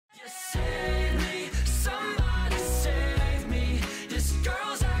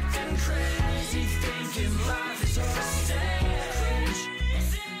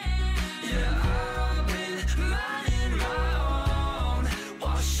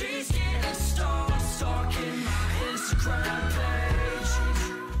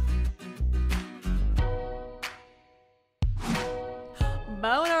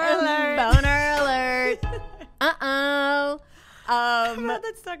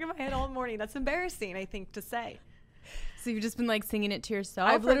in my head all morning. That's embarrassing, I think, to say. So you've just been like singing it to yourself?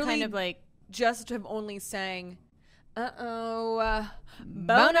 I've literally kind of like just have only sang, boner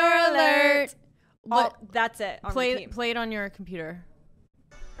alert. That's it. Play it on your computer.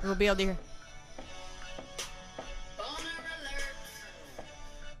 We'll be able to hear.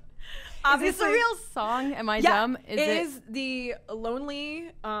 Obviously, is this a real song? Am I dumb? Is the Lonely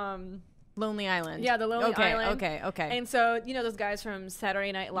Island. Yeah, the Lonely Island. Okay. And so, you know those guys from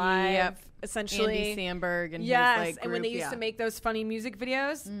Saturday Night Live, essentially. Andy Samberg and his and group, when they used to make those funny music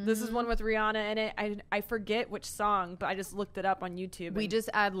videos, this is one with Rihanna in it. I forget which song, but I just looked it up on YouTube. We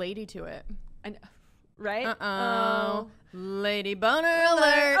just add Lady to it. Right? Oh. Lady Boner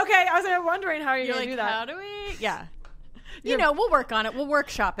Alert. Okay, I was wondering how you're going to do that. How do we? Yeah. You know, we'll work on it. We'll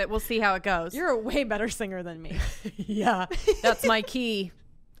workshop it. We'll see how it goes. You're a way better singer than me. Yeah. That's my key.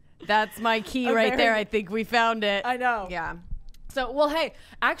 That's my key right there. I think we found it. I know. Yeah. So, well, hey,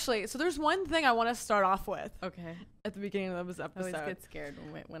 actually, so there's one thing I want to start off with. Okay. At the beginning of this episode. I always get scared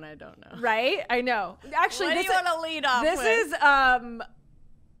when I don't know. Right? I know. Actually, what do you want to lead off with? This is, and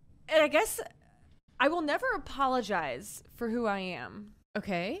I guess I will never apologize for who I am.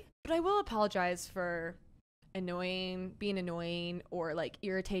 Okay. But I will apologize for being annoying or like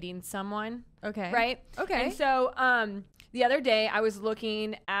irritating someone. Okay. Right? Okay. And so the other day I was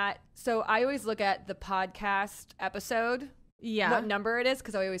looking at, so I always look at the podcast episode. Yeah. What number it is,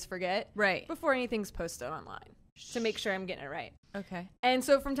 because I always forget. Right. Before anything's posted online to make sure I'm getting it right. Okay. And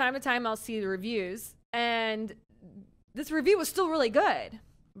so from time to time I'll see the reviews, and this review was still really good.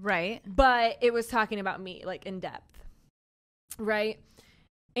 Right. But it was talking about me, like in depth. Right?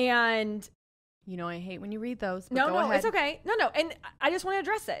 And you know, I hate when you read those. But no, ahead. It's okay. No. And I just want to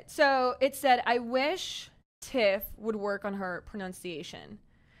address it. So it said, I wish Tiff would work on her pronunciation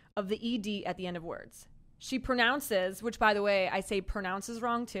of the ED at the end of words. She pronounces, which by the way, I say pronounces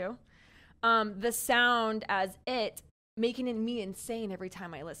wrong too, the sound as it, making it me insane every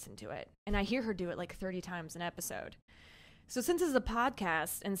time I listen to it. And I hear her do it like 30 times an episode. So since this is a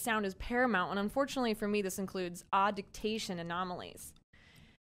podcast and sound is paramount, and unfortunately for me, this includes odd dictation anomalies.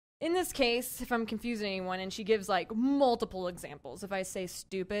 In this case, if I'm confusing anyone, and she gives like multiple examples. If I say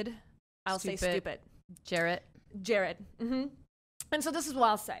stupid, I'll say stupid. Jared. Mm-hmm. And so this is what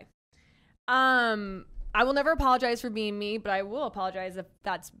I'll say. I will never apologize for being me, but I will apologize if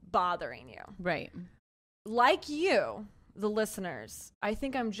that's bothering you. Right. Like you, the listeners, I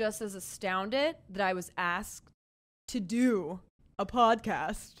think I'm just as astounded that I was asked to do a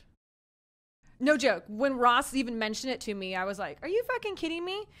podcast. No joke. When Ross even mentioned it to me, I was like, are you fucking kidding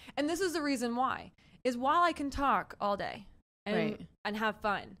me? And this is the reason why. Is while I can talk all day and have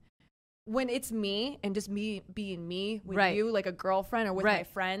fun, when it's me and just me being me with you, like a girlfriend or with my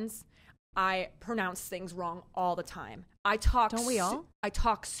friends, I pronounce things wrong all the time. I talk. Don't we all? I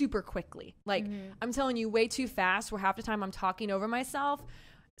talk super quickly. Like, I'm telling you way too fast, where half the time I'm talking over myself,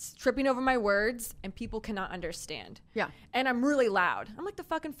 tripping over my words, and people cannot understand. Yeah. And I'm really loud. I'm like the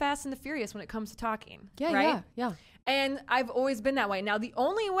fucking Fast and the Furious when it comes to talking. Yeah, right? Yeah. And I've always been that way. Now, the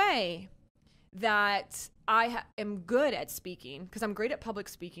only way that I am good at speaking, because I'm great at public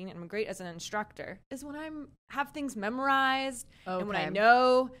speaking and I'm great as an instructor, is when I have things memorized and when I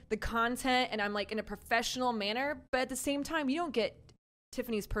know the content and I'm like in a professional manner. But at the same time, you don't get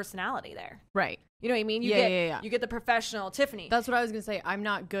Tiffany's personality there. Right. You know what I mean? You get the professional Tiffany. That's what I was going to say. I'm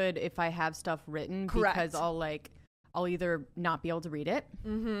not good if I have stuff written. Correct. Because I'll either not be able to read it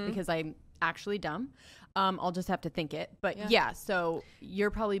because I'm actually dumb. I'll just have to think it. But so you're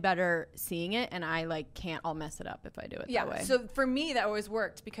probably better seeing it, and I can't. I'll mess it up if I do it that way. So for me, that always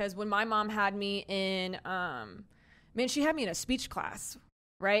worked, because when my mom had me in, she had me in a speech class,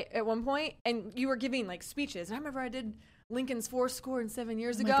 right, at one point, and you were giving speeches. And I remember I did Lincoln's 407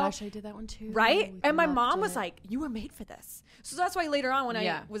 years ago. Oh my gosh, I did that one too. Right? And my mom was like, you were made for this. So that's why later on when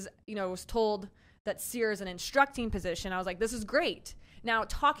I was told that Sear is an instructing position, I was like, this is great. Now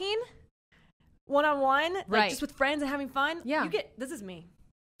talking one-on-one, just with friends and having fun, this is me.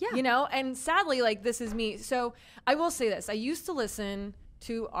 Yeah. And sadly, this is me. So I will say this. I used to listen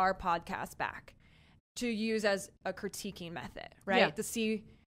to our podcast back to use as a critiquing method, right? Yeah. To see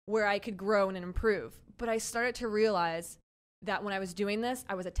where I could grow and improve. But I started to realize that when I was doing this,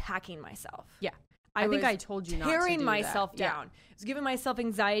 I was attacking myself. Yeah. I think I told you not to do that. Tearing myself down. I was giving myself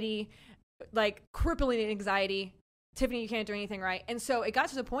anxiety, crippling anxiety. Tiffany, you can't do anything right. And so it got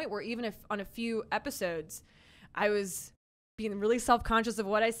to the point where even if on a few episodes, I was being really self-conscious of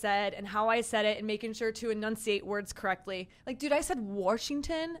what I said and how I said it and making sure to enunciate words correctly. Dude, I said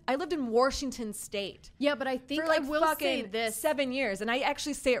Washington. I lived in Washington State. Yeah, but I think for I will say this 7 years. And I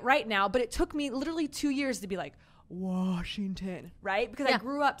actually say it right now, but it took me literally 2 years to be like, Washington, right? Because I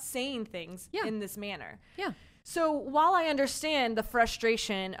grew up saying things in this manner. Yeah. So while I understand the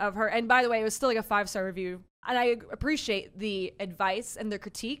frustration of her, and by the way, it was still like a 5-star review, and I appreciate the advice and the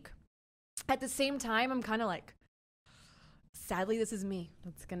critique, at the same time, I'm kind of like, sadly, this is me.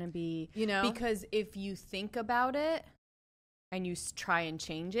 It's going to be, because if you think about it and you try and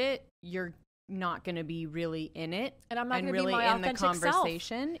change it, you're not going to be really in it. And I'm not going to really be my in the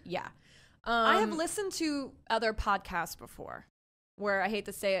conversation. Self. Yeah. I have listened to other podcasts before where I hate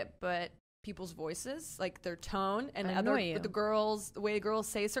to say it, but people's voices, like their tone and the way girls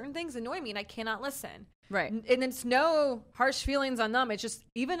say certain things annoy me, and I cannot listen. Right. And it's no harsh feelings on them. It's just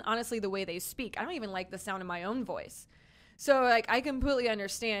even honestly the way they speak. I don't even like the sound of my own voice. So like I completely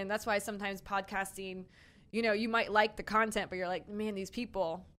understand. That's why sometimes podcasting, you might like the content, but you're like, man, these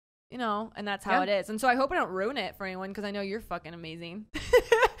people, and that's how it is. And so I hope I don't ruin it for anyone because I know you're fucking amazing.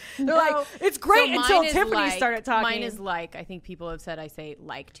 They're like, it's great until Tiffany started talking. Mine is like, I think people have said I say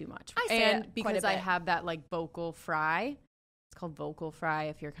like too much. I say it because I have that like vocal fry. It's called vocal fry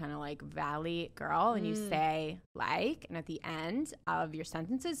if you're kind of like valley girl and you say like, and at the end of your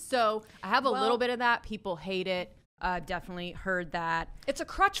sentences. So I have a little bit of that. People hate it. Definitely heard that. It's a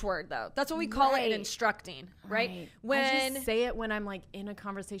crutch word, though. That's what we call it in instructing, right? I just say it when I'm like in a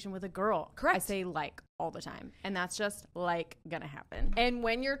conversation with a girl. Correct. I say like all the time, and that's just like gonna happen. And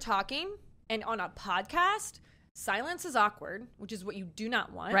when you're talking and on a podcast, silence is awkward, which is what you do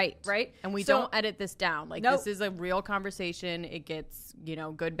not want. Right. And we don't edit this down. Like this is a real conversation. It gets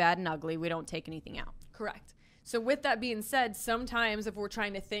good, bad, and ugly. We don't take anything out. Correct. So with that being said, sometimes if we're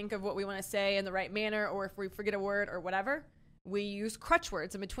trying to think of what we want to say in the right manner, or if we forget a word or whatever, we use crutch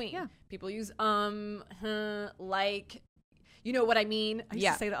words in between. Yeah. People use like, you know what I mean? I used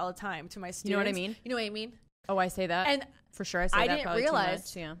to say that all the time to my students. You know what I mean? You know what I mean? Oh, I say that? And for sure I say that. I didn't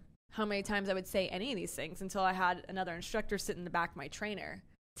realize too much. How many times I would say any of these things until I had another instructor sit in the back of my trainer,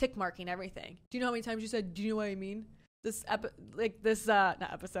 tick marking everything. Do you know how many times you said, do you know what I mean? Not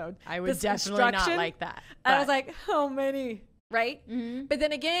episode. I would definitely not like that. And I was like, how many? Right? Mm-hmm. But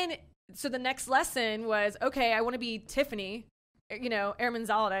then again, so the next lesson was, okay, I want to be Tiffany, Airman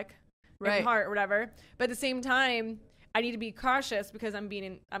Zolodic, right, Hart or whatever. But at the same time, I need to be cautious because I'm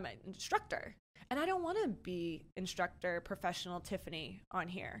an instructor. And I don't want to be instructor, professional Tiffany on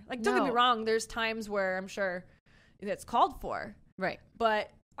here. Like, don't get me wrong. There's times where I'm sure it's called for. Right.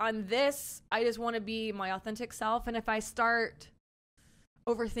 But on this, I just want to be my authentic self. And if I start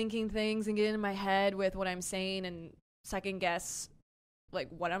overthinking things and get in my head with what I'm saying and second guess like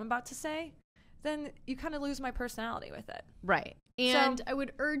what I'm about to say, then you kind of lose my personality with it. Right. And I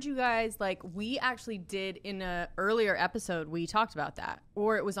would urge you guys, like we actually did in a earlier episode, we talked about that.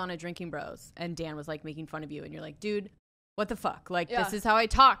 Or it was on a Drinkin Bros. And Dan was like making fun of you. And you're like, dude, what the fuck? Like, this is how I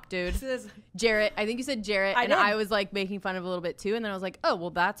talk, dude. Jarrett, I think you said Jarrett. I was like making fun of a little bit too. And then I was like, oh, well,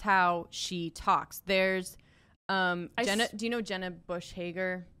 that's how she talks. There's Jenna. Do you know Jenna Bush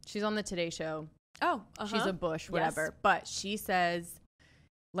Hager? She's on the Today Show. Oh, She's a Bush, whatever. Yes. But she says,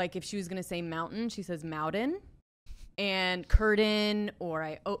 like, if she was going to say mountain, she says mountain. And curtain,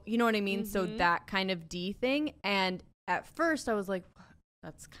 or you know what I mean? Mm-hmm. So that kind of D thing. And at first I was like,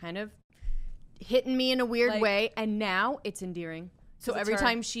 that's kind of hitting me in a weird way. And now it's endearing. So every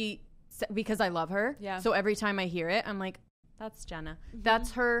time because I love her. Yeah. So every time I hear it, I'm like, that's Jenna. Mm-hmm.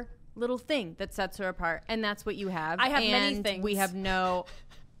 That's her little thing that sets her apart. And that's what you have. I have many things.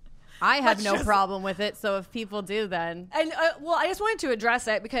 I have no problem with it. So if people do, then. And I just wanted to address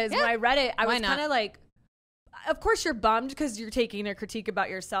it because when I read it, I was kind of like, of course you're bummed because you're taking a critique about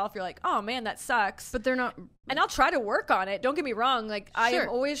yourself. You're like, oh man, that sucks. But they're not. And I'll try to work on it. Don't get me wrong. Like I am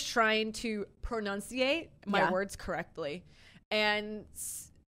always trying to pronunciate my words correctly and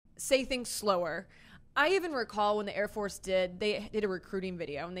say things slower. I even recall when the Air Force they did a recruiting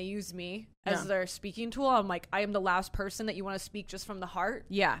video and they used me as their speaking tool. I'm like, I am the last person that you want to speak just from the heart.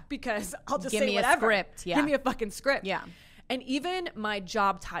 Yeah. Because I'll just say whatever. Give me a script. Yeah. Give me a fucking script. Yeah. And even my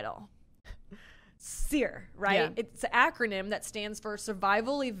job title. SEER, right? Yeah. It's an acronym that stands for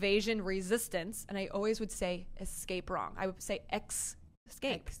Survival, Evasion, Resistance. And I always would say escape wrong. I would say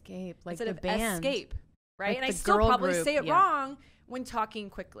escape. Escape, like instead the of band. Escape, right? Like and I still probably say it wrong when talking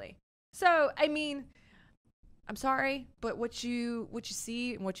quickly. So, I mean, I'm sorry, but what you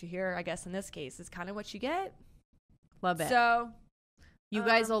see and what you hear, I guess in this case, is kind of what you get. Love it. So, you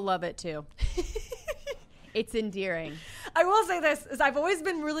guys will love it too. It's endearing. I will say this, is I've always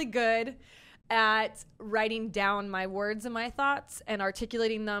been really good at writing down my words and my thoughts and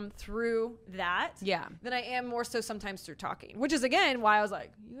articulating them through that than I am more so sometimes through talking, which is again why I was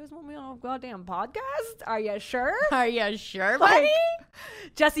like, you guys want me on a goddamn podcast? Are you sure? Are you sure, buddy?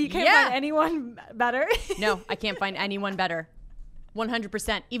 Jessie, you can't find anyone better. No, I can't find anyone better.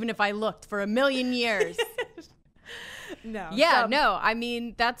 100%, even if I looked for a million years. No. Yeah, no. I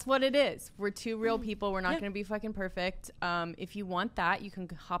mean, that's what it is. We're two real people. We're not going to be fucking perfect. If you want that, you can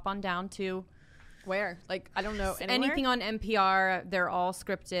hop on down to where? Like, I don't know. Anywhere? Anything on NPR. They're all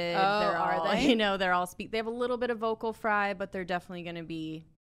scripted. Oh, are they? They're all They have a little bit of vocal fry, but they're definitely going to be,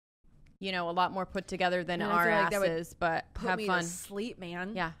 a lot more put together than our asses. But have fun. Put me to sleep,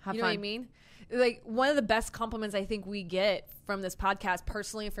 man. Yeah, have fun. You know what I mean? Like, one of the best compliments I think we get from this podcast,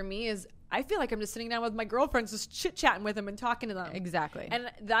 personally for me, is I feel like I'm just sitting down with my girlfriends, just chit-chatting with them and talking to them. Exactly.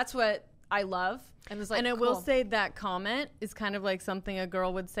 And that's what I love. And it's like, and I will say that comment is kind of like something a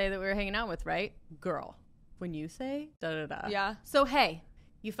girl would say that we were hanging out with, right? Girl, when you say da-da-da. Yeah. So, hey,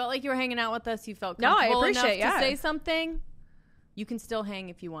 you felt like you were hanging out with us. You felt comfortable enough to say something. You can still hang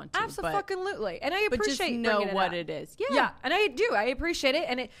if you want to. Absolutely. And I appreciate but just know what it is. Yeah. And I do. I appreciate it.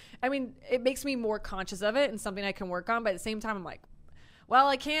 And it makes me more conscious of it and something I can work on. But at the same time, I'm like, well,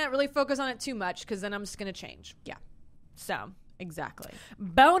 I can't really focus on it too much because then I'm just going to change. Yeah. So. Exactly.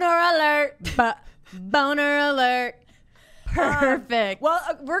 Boner alert. Boner alert. Perfect. Well,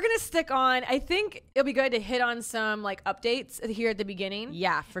 we're going to stick on. I think it'll be good to hit on some like updates here at the beginning.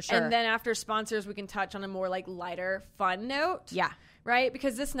 Yeah, for sure. And then after sponsors, we can touch on a more like lighter, fun note. Yeah. Right?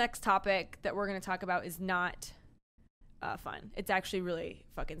 Because this next topic that we're going to talk about is not fun. It's actually really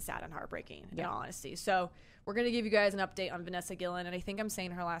fucking sad and heartbreaking, in all honesty. So we're going to give you guys an update on Vanessa Gillen. And I think I'm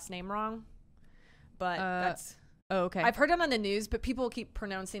saying her last name wrong. But that's... Oh, okay. I've heard it on the news, but people keep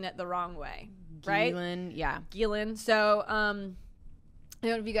pronouncing it the wrong way. Right? Gillen. So, I don't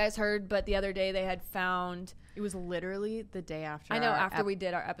know if you guys heard, but the other day they had found... It was literally the day after. I know, after we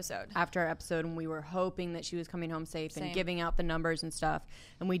did our episode. After our episode, and we were hoping that she was coming home safe and giving out the numbers and stuff.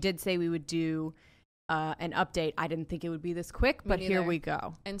 And we did say we would do an update. I didn't think it would be this quick, but here we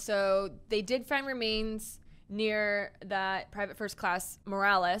go. And so they did find remains near that private first class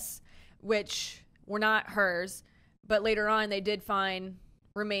Morales, which were not hers. But later on, they did find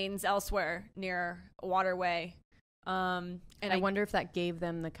remains elsewhere near a waterway. And I wonder if that gave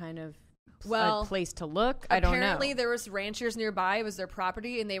them the kind of place to look. I don't know. Apparently, there was ranchers nearby. It was their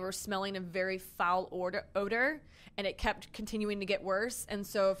property, and they were smelling a very foul odor, and it kept continuing to get worse. And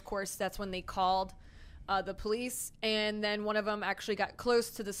so, of course, that's when they called the police. And then one of them actually got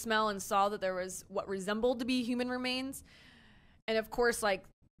close to the smell and saw that there was what resembled to be human remains. And, of course, like,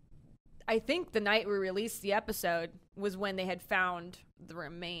 I think the night we released the episode was when they had found the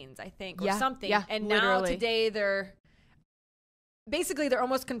remains, I think, or something. Yeah, and literally. Now today they're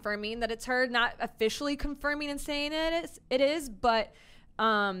almost confirming that it's her, not officially confirming and saying it is, but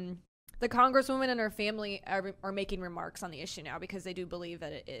the congresswoman and her family are making remarks on the issue now because they do believe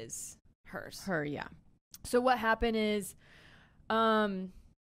that it is hers. Her, yeah. So what happened is the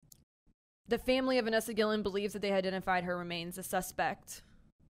family of Vanessa Gillen believes that they identified her remains. The suspect,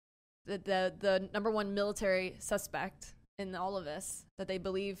 the number one military suspect in all of this that they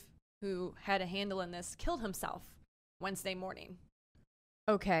believe who had a handle in this, killed himself Wednesday morning.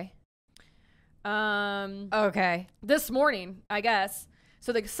 Okay. Okay. This morning, I guess.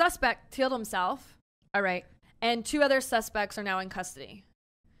 So the suspect killed himself. All right. And 2 other suspects are now in custody.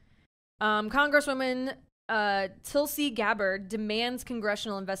 Congresswoman Tulsi Gabbard demands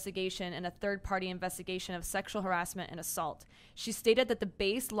congressional investigation and a third-party investigation of sexual harassment and assault. She stated that the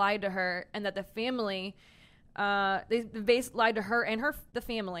base lied to her and that the family, the base lied to her and the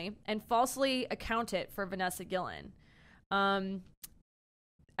family and falsely accounted for Vanessa Gillen.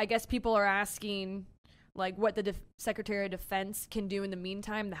 I guess people are asking, like, what the Secretary of Defense can do in the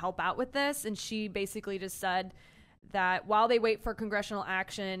meantime to help out with this. And she basically just said that while they wait for congressional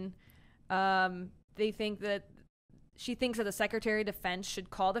action, she thinks that the Secretary of Defense should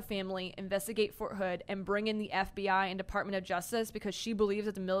call the family, investigate Fort Hood, and bring in the FBI and Department of Justice because she believes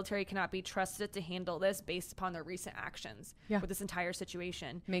that the military cannot be trusted to handle this based upon their recent actions with this entire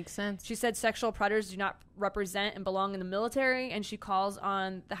situation. Makes sense. She said sexual predators do not represent and belong in the military, and she calls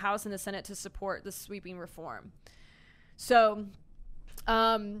on the House and the Senate to support the sweeping reform. So,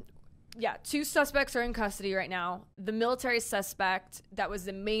 2 suspects are in custody right now. The military suspect, that was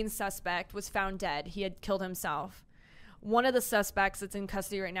the main suspect, was found dead. He had killed himself. One of the suspects that's in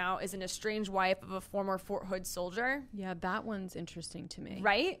custody right now is an estranged wife of a former Fort Hood soldier. Yeah, that one's interesting to me.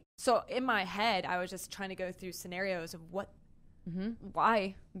 Right? So in my head, I was just trying to go through scenarios of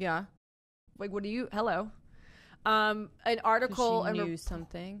why? Yeah. Like, what do you, hello. An article. She knew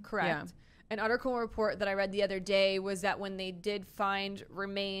something. Correct. Yeah. an article report that I read the other day was that when they did find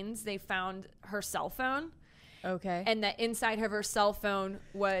remains, they found her cell phone. Okay. And that inside of her cell phone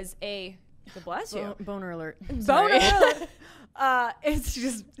was a, bless you. Boner alert. Boner alert. It's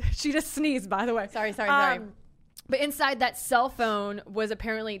just, she just sneezed, by the way. Sorry. But inside that cell phone was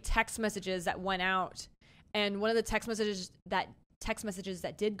apparently text messages that went out. And one of the text messages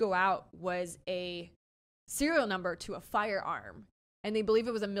that did go out was a serial number to a firearm. And they believe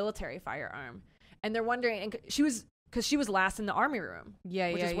it was a military firearm. And they're wondering, and she was last in the army room.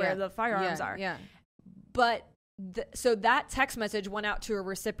 Which is where the firearms are. Yeah. But so that text message went out to a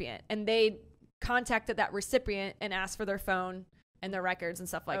recipient, and they contacted that recipient and asked for their phone and their records and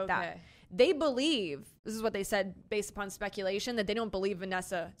stuff like that. They believe, this is what they said based upon speculation, that they don't believe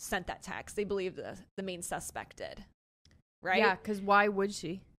Vanessa sent that text. They believe the main suspect did. Right? Yeah, because why would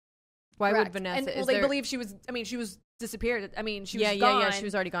she? Why would Vanessa? And they believe she was disappeared. She was gone. Yeah, she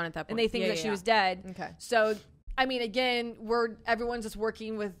was already gone at that point. And they think that she was dead. Okay. So, again, everyone's just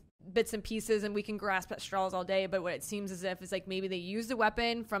working with bits and pieces, and we can grasp at straws all day, but what it seems as if is like maybe they used a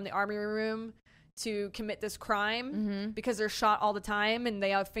weapon from the army room to commit this crime because they're shot all the time and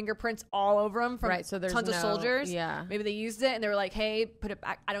they have fingerprints all over them from so there's tons of soldiers. Yeah. Maybe they used it and they were like, hey, put it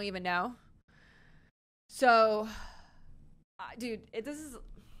back. I don't even know. So, dude, this is,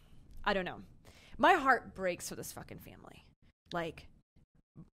 I don't know. My heart breaks for this fucking family. Like,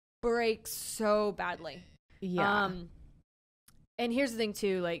 breaks so badly. Yeah. And here's the thing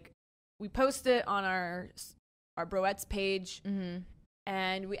too, like, we post it on our Broettes page,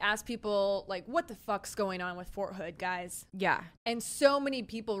 and we asked people, like, what the fuck's going on with Fort Hood, guys? Yeah. And so many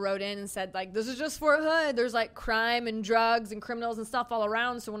people wrote in and said, like, this is just Fort Hood. There's, like, crime and drugs and criminals and stuff all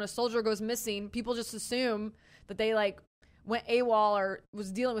around. So when a soldier goes missing, people just assume that they, like, went AWOL or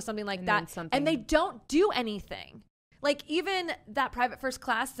was dealing with something like that. And they don't do anything. Like, even that private first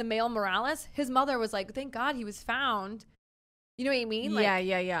class, the male Morales, his mother was like, thank God he was found. You know what I mean? Like,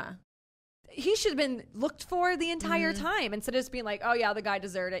 yeah. He should have been looked for the entire time instead of just being like, oh, yeah, the guy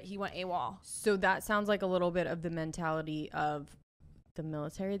deserted it. He went AWOL. So that sounds like a little bit of the mentality of the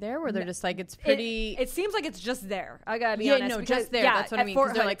military there, where they're just like, it's pretty... It seems like it's just there. I gotta be honest. No, because, just there. That's what I mean.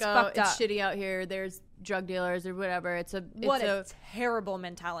 Because they're like, it's shitty out here. There's drug dealers or whatever. It's a terrible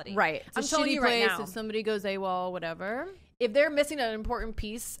mentality. Right. I'm telling you right now. If somebody goes AWOL, whatever... If they're missing an important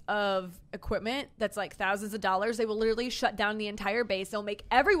piece of equipment that's like thousands of dollars, they will literally shut down the entire base. They'll make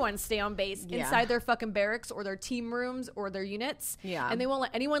everyone stay on base inside their fucking barracks or their team rooms or their units. Yeah. And they won't let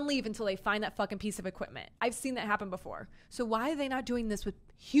anyone leave until they find that fucking piece of equipment. I've seen that happen before. So why are they not doing this with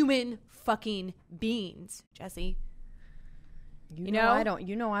human fucking beings, Jessie? You know I don't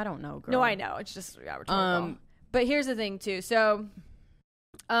know, girl. No, I know. It's just rhetorical. But here's the thing too. So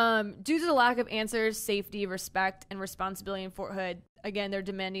due to the lack of answers, safety, respect, and responsibility in Fort Hood, again, they're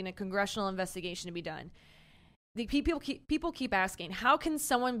demanding a congressional investigation to be done. The people keep asking, how can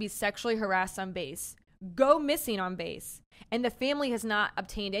someone be sexually harassed on base, go missing on base, and the family has not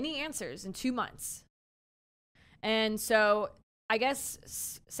obtained any answers in 2 months? And so I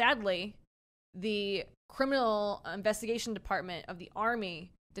guess, sadly, the criminal investigation department of the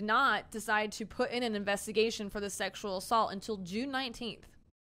Army did not decide to put in an investigation for the sexual assault until June 19th.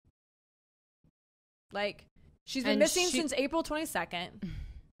 Like, she's been missing since April 22nd.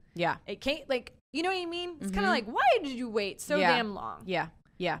 Yeah. It can't, like, you know what I mean? It's kind of like, why did you wait so damn long?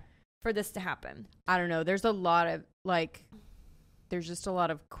 Yeah. For this to happen. I don't know. There's a lot of, like, there's just a lot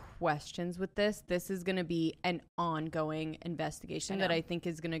of questions with this. This is going to be an ongoing investigation that I think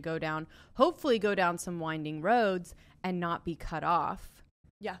is going to hopefully go down some winding roads and not be cut off.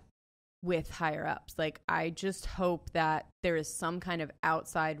 Yeah. With higher ups. Like, I just hope that there is some kind of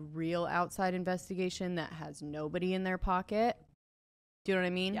real outside investigation that has nobody in their pocket. Do you know what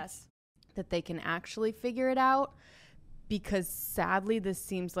I mean? Yes. That they can actually figure it out, because sadly this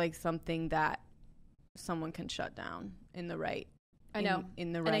seems like something that someone can shut down in the right. I know.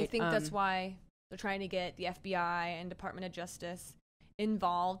 In the right. And I think that's why they're trying to get the FBI and Department of Justice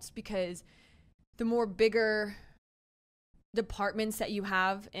involved, because the more bigger departments that you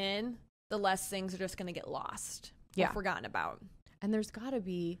have in, the less things are just going to get lost or forgotten about. And there's got to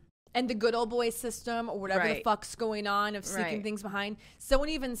be... And the good old boy system or whatever the fuck's going on of sneaking things behind. Someone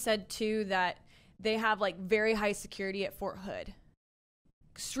even said, too, that they have, like, very high security at Fort Hood.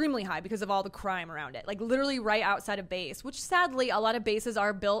 Extremely high because of all the crime around it. Like, literally right outside of base, which sadly a lot of bases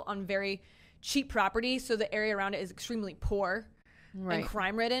are built on very cheap property, so the area around it is extremely poor and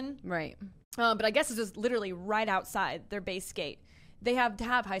crime-ridden. Right. But I guess it's just literally right outside their base gate. They have to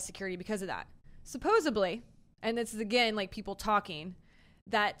have high security because of that. Supposedly, and this is again like people talking,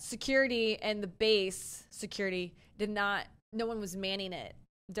 that security and the base security no one was manning it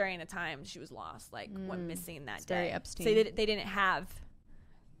during the time she was lost, like went missing that day. Very Epstein. So they didn't have.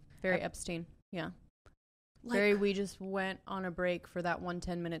 Very Epstein. Yeah. Like, very, we just went on a break for that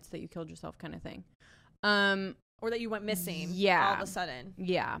 10 minutes that you killed yourself kind of thing. Or that you went missing. Yeah. All of a sudden.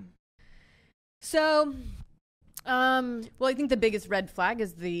 Yeah. So, well, I think the biggest red flag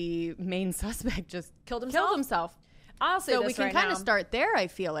is the main suspect just killed himself. I'll say so this we can right kind now. of start there, I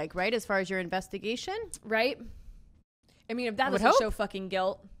feel like, right? As far as your investigation. Right? I mean, if that doesn't show fucking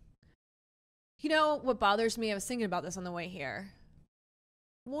guilt. You know what bothers me? I was thinking about this on the way here.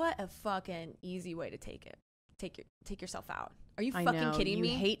 What a fucking easy way to take it. Take yourself out. Are you fucking kidding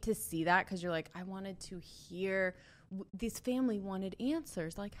me? You hate to see that because you're like, I wanted to hear. This family wanted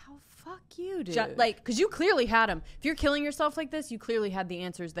answers. Like, how fuck you, dude? Because you clearly had them. If you're killing yourself like this, you clearly had the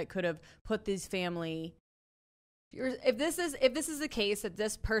answers that could have put this family. If this is the case that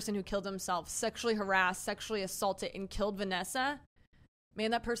this person who killed himself sexually harassed, sexually assaulted, and killed Vanessa,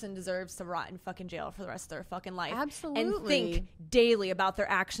 man, that person deserves to rot in fucking jail for the rest of their fucking life. Absolutely. And think daily about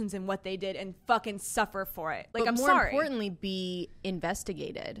their actions and what they did and fucking suffer for it. Like, but I'm more sorry. importantly, be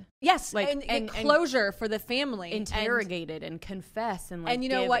investigated. Yes, like, and closure for the family. Interrogated and confess and, like, and you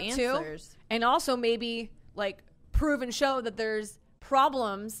know give what, answers. Too? And also maybe, like, prove and show that there's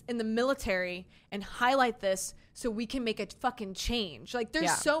problems in the military and highlight this so we can make a fucking change. Like,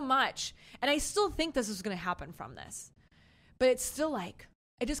 there's so much. And I still think this is going to happen from this. But it's still like,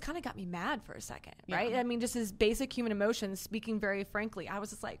 it just kind of got me mad for a second, right? I mean, just as basic human emotions, speaking very frankly, I was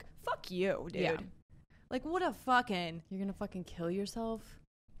just like, fuck you, dude. Yeah. Like, what a fucking... You're going to fucking kill yourself?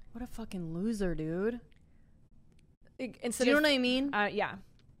 What a fucking loser, dude. Do you know what I mean? Yeah.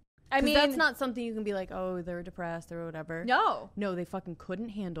 I mean... that's not something you can be like, oh, they're depressed or whatever. No. No, they fucking couldn't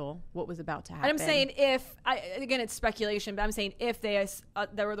handle what was about to happen. And I'm saying if... again, it's speculation, but I'm saying if they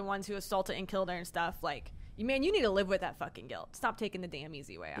were the ones who assaulted and killed her and stuff, like... Man, you need to live with that fucking guilt. Stop taking the damn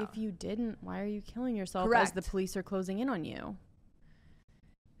easy way out. If you didn't, why are you killing yourself Correct. as the police are closing in on you?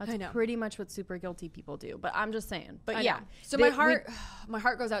 That's pretty much what super guilty people do. But I'm just saying. But yeah. So my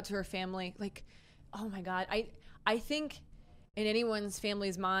heart goes out to her family. Like, oh my God. I think in anyone's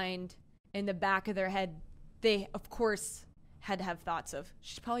family's mind, in the back of their head, they, of course, had to have thoughts of,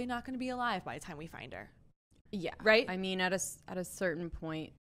 she's probably not going to be alive by the time we find her. Yeah. Right? I mean, at a certain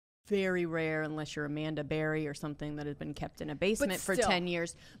point, very rare unless you're Amanda Berry or something that has been kept in a basement for 10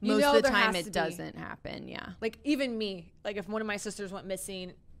 years. Most of the time it doesn't happen. Yeah. Like, even me, like, if one of my sisters went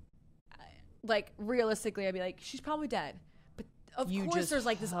missing, like, realistically, I'd be like, she's probably dead. But of course there's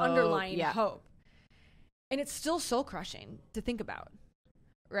like this underlying hope. And it's still soul crushing to think about.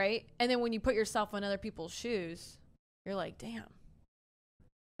 Right? And then when you put yourself in other people's shoes, you're like, damn.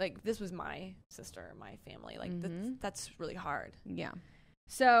 Like, this was my sister, my family. Like, that's really hard. Yeah.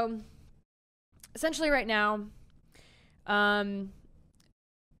 So, essentially right now,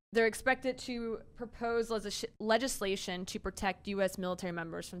 they're expected to propose legislation to protect U.S. military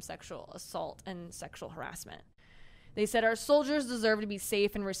members from sexual assault and sexual harassment. They said our soldiers deserve to be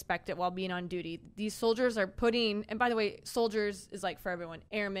safe and respected while being on duty. These soldiers are putting, and by the way, soldiers is like for everyone,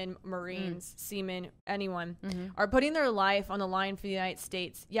 airmen, Marines, seamen, anyone, are putting their life on the line for the United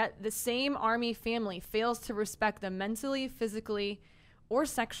States. Yet the same Army family fails to respect them mentally, physically, or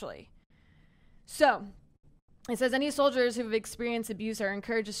sexually. So it says any soldiers who have experienced abuse are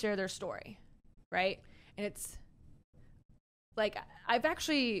encouraged to share their story, right? And it's like, I've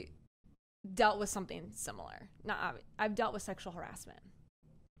actually dealt with something similar. I've dealt with sexual harassment.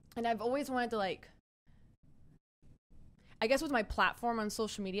 And I've always wanted to, like, I guess with my platform on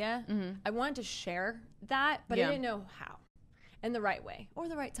social media, I wanted to share that, but I didn't know how in the right way or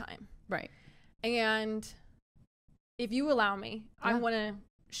the right time. Right. And if you allow me, I want to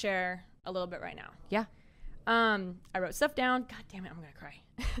share a little bit right now. Yeah. I wrote stuff down. God damn it, I'm going to cry.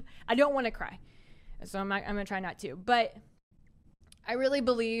 I don't want to cry. So I'm going to try not to. But I really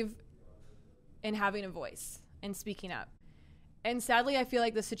believe in having a voice and speaking up. And sadly, I feel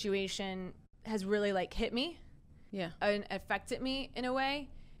like the situation has really, like, hit me. Yeah. And affected me in a way.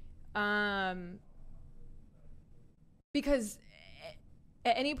 Because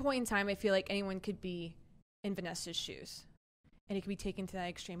at any point in time, I feel like anyone could be in Vanessa's shoes. And it could be taken to that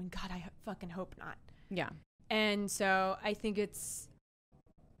extreme. And God, I fucking hope not. Yeah. And so I think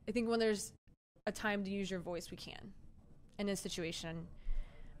when there's a time to use your voice, we can. In this situation,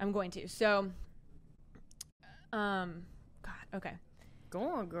 I'm going to. So, God, okay. Go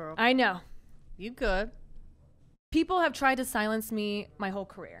on, girl. I know. You good. People have tried to silence me my whole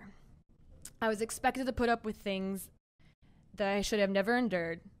career. I was expected to put up with things that I should have never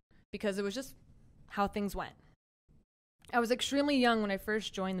endured because it was just how things went. I was extremely young when I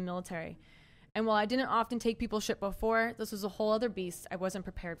first joined the military, And while I didn't often take people's shit before, this was a whole other beast I wasn't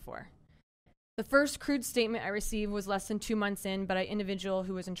prepared for. The first crude statement I received was less than 2 months in by an individual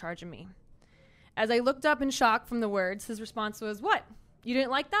who was in charge of me. As I looked up in shock from the words, his response was, "What? You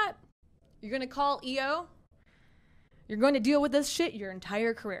didn't like that? You're going to call EO? You're going to deal with this shit your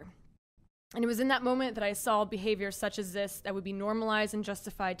entire career." And it was in that moment that I saw behavior such as this that would be normalized and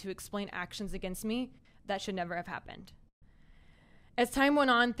justified to explain actions against me that should never have happened. As time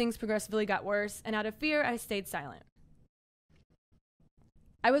went on, things progressively got worse, and out of fear, I stayed silent.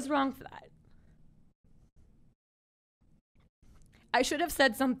 I was wrong for that. I should have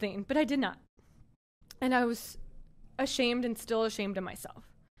said something, but I did not. And I was ashamed and still ashamed of myself.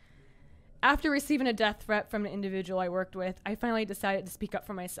 After receiving a death threat from an individual I worked with, I finally decided to speak up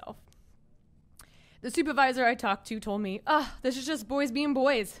for myself. The supervisor I talked to told me, this is just boys being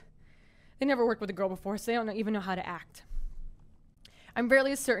boys. They never worked with a girl before, so they don't even know how to act. I'm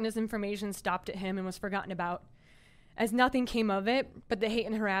fairly certain this information stopped at him and was forgotten about, as nothing came of it, but the hate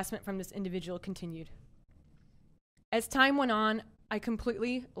and harassment from this individual continued. As time went on, I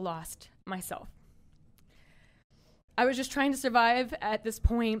completely lost myself. I was just trying to survive at this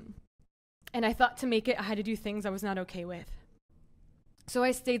point, and I thought to make it, I had to do things I was not okay with. So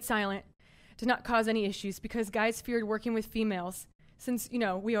I stayed silent to not cause any issues because guys feared working with females since,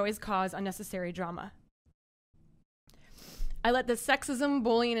 we always cause unnecessary drama. I let the sexism,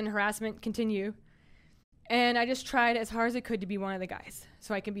 bullying, and harassment continue, and I just tried as hard as I could to be one of the guys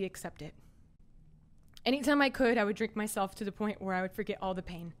so I could be accepted. Anytime I could, I would drink myself to the point where I would forget all the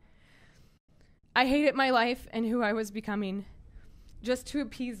pain. I hated my life and who I was becoming just to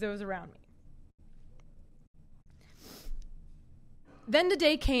appease those around me. Then the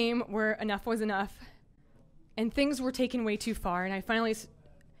day came where enough was enough and things were taken way too far, and I finally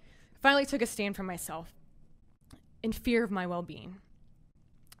took a stand for myself in fear of my well-being.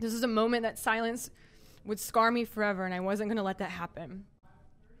 This is a moment that silence would scar me forever, and I wasn't going to let that happen.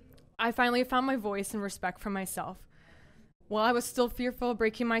 I finally found my voice and respect for myself. While I was still fearful of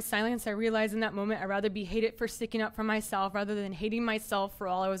breaking my silence, I realized in that moment I'd rather be hated for sticking up for myself rather than hating myself for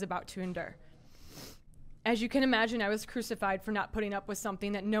all I was about to endure. As you can imagine, I was crucified for not putting up with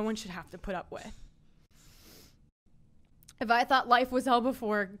something that no one should have to put up with. If I thought life was hell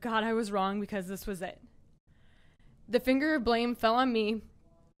before, God, I was wrong because this was it. The finger of blame fell on me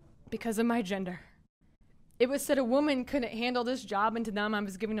because of my gender. It was said a woman couldn't handle this job, and to them, I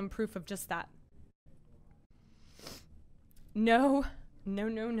was giving them proof of just that. No.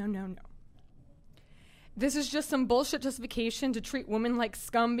 This is just some bullshit justification to treat women like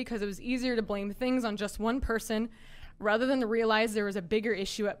scum because it was easier to blame things on just one person rather than to realize there was a bigger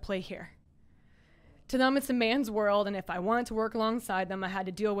issue at play here. To them, it's a man's world, and if I wanted to work alongside them, I had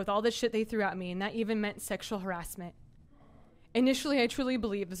to deal with all the shit they threw at me, and that even meant sexual harassment. Initially, I truly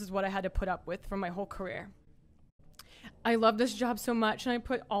believed this is what I had to put up with for my whole career. I loved this job so much, and I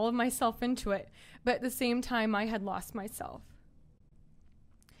put all of myself into it, but at the same time, I had lost myself.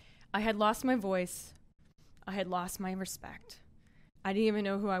 I had lost my voice. I had lost my respect. I didn't even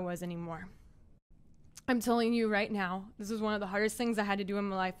know who I was anymore. I'm telling you right now, this was one of the hardest things I had to do in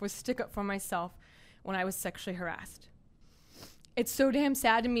my life was stick up for myself when I was sexually harassed. It's so damn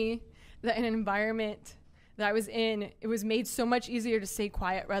sad to me that in an environment that I was in, it was made so much easier to stay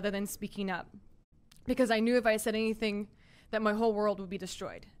quiet rather than speaking up. Because I knew if I said anything that my whole world would be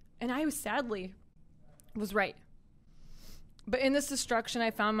destroyed. And I sadly was right. But in this destruction, I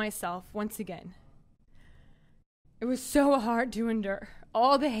found myself once again. It was so hard to endure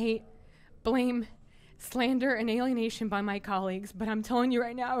all the hate, blame, slander, and alienation by my colleagues. But I'm telling you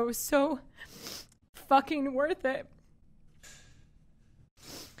right now, it was so fucking worth it.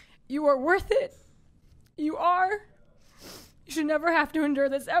 You are worth it. You are. You should never have to endure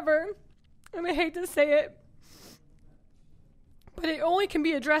this ever. And I hate to say it, but it only can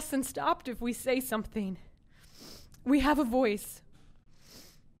be addressed and stopped if we say something. We have a voice.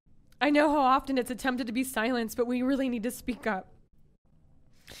 I know how often it's attempted to be silenced, but we really need to speak up.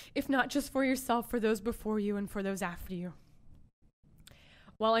 If not just for yourself, for those before you and for those after you.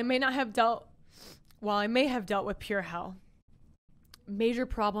 While I may have dealt with pure hell, major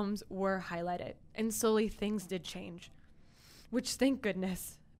problems were highlighted, and slowly things did change. Which, thank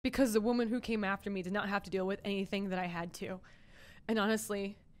goodness. Because the woman who came after me did not have to deal with anything that I had to. And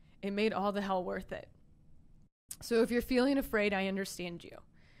honestly, it made all the hell worth it. So if you're feeling afraid, I understand you.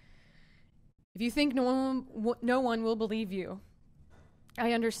 If you think no one will believe you,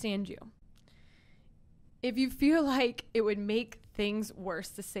 I understand you. If you feel like it would make things worse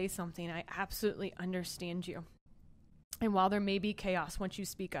to say something, I absolutely understand you. And while there may be chaos once you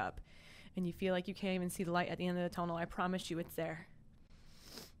speak up, and you feel like you can't even see the light at the end of the tunnel, I promise you it's there.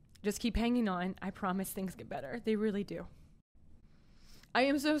 Just keep hanging on. I promise things get better. They really do. I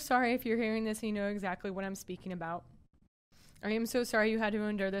am so sorry if you're hearing this and you know exactly what I'm speaking about. I am so sorry you had to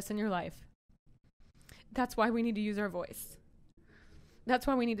endure this in your life. That's why we need to use our voice. That's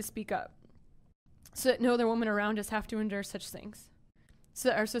why we need to speak up. So that no other woman around us have to endure such things. So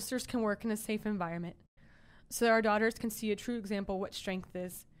that our sisters can work in a safe environment. So that our daughters can see a true example of what strength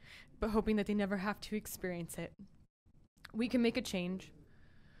is, but hoping that they never have to experience it. We can make a change.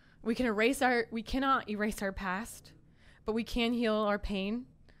 We cannot erase our past, but we can heal our pain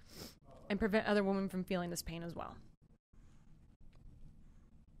and prevent other women from feeling this pain as well.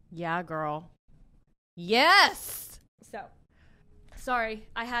 Yeah, girl. Yes! So, sorry,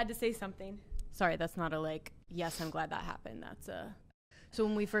 I had to say something. Sorry, that's not a yes, I'm glad that happened. That's a... So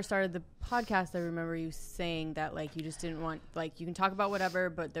when we first started the podcast, I remember you saying that, you just didn't want, you can talk about whatever,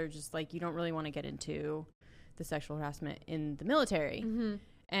 but they're just, you don't really want to get into the sexual harassment in the military. Mm-hmm.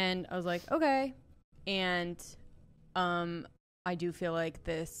 And I was like, okay. And I do feel like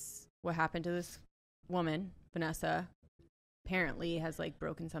what happened to this woman, Vanessa, apparently has,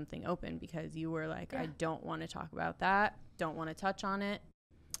 broken something open, because you were like, yeah. I don't want to talk about that. Don't want to touch on it.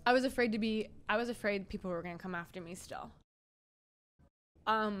 I was afraid people were going to come after me still.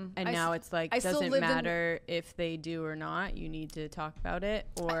 And now it's doesn't matter if they do or not. You need to talk about it.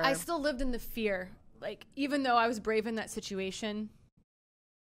 Or I still lived in the fear. Even though I was brave in that situation,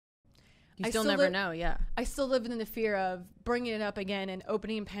 you still never know. Yeah. I still lived in the fear of bringing it up again and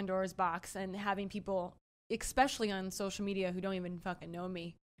opening Pandora's box and having people, especially on social media, who don't even fucking know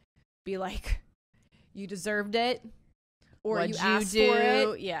me, be like, you deserved it. Or What'd you asked for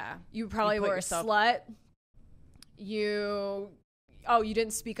it. Yeah. You probably were a slut. You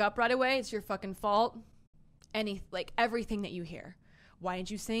didn't speak up right away. It's your fucking fault. Everything that you hear. Why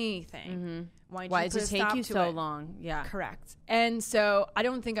didn't you say anything? Mm-hmm. Why did it take you so long? Yeah. Correct. And so I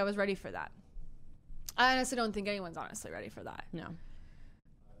don't think I was ready for that. I honestly don't think anyone's honestly ready for that. No.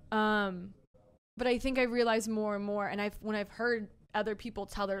 But I think I realized more and more, and when I've heard other people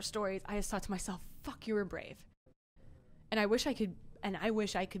tell their stories, I just thought to myself, fuck, you were brave. And I wish I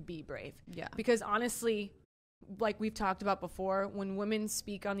could be brave. Yeah. Because honestly, like we've talked about before, when women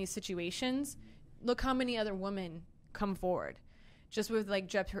speak on these situations, look how many other women come forward. Just with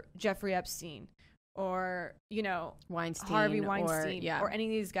Jeffrey Epstein or, Weinstein, Harvey Weinstein or any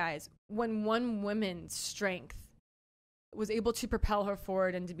of these guys. When one woman's strength was able to propel her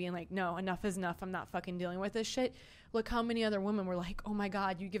forward into being like, no, enough is enough. I'm not fucking dealing with this shit. Look how many other women were like, oh my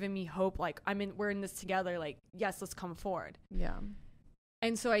God, you're giving me hope. We're in this together. Yes, let's come forward. Yeah.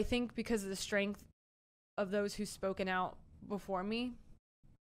 And so I think because of the strength of those who've spoken out before me,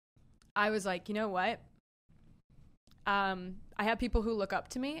 I was like, you know what? I have people who look up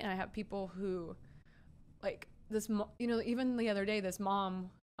to me, and I have people who, even the other day, this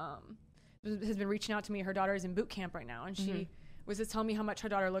mom has been reaching out to me. Her daughter is in boot camp right now, and she was just telling me how much her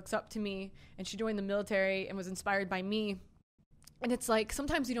daughter looks up to me, and she joined the military and was inspired by me. And it's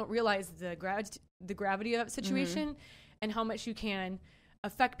sometimes you don't realize the gravity of that situation and how much you can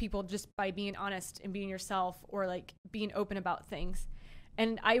affect people just by being honest and being yourself, or being open about things.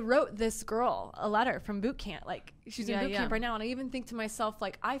 And I wrote this girl a letter from boot camp. She's in boot camp right now. And I even think to myself,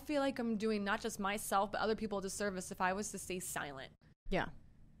 I feel like I'm doing not just myself, but other people a disservice if I was to stay silent. Yeah.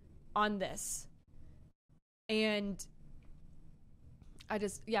 On this. And I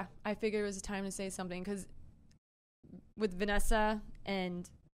figured it was a time to say something, because with Vanessa and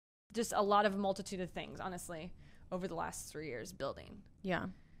just a lot of multitude of things, honestly, over the last 3 years building. Yeah.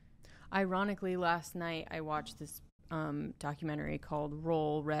 Ironically, last night I watched this documentary called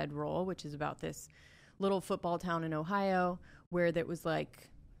Roll, Red Roll, which is about this little football town in Ohio where there was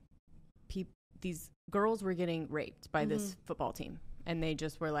these girls were getting raped by this football team, and they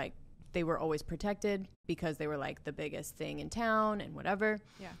just were they were always protected because they were the biggest thing in town and whatever.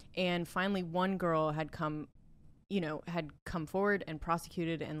 Yeah. And finally one girl had come forward and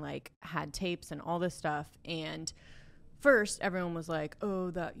prosecuted and had tapes and all this stuff. And first everyone was like,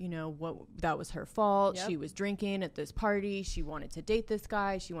 oh, that was her fault. Yep. She was drinking at this party. She wanted to date this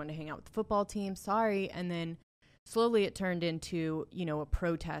guy. She wanted to hang out with the football team. Sorry. And then slowly it turned into, a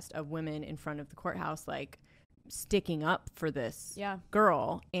protest of women in front of the courthouse, sticking up for this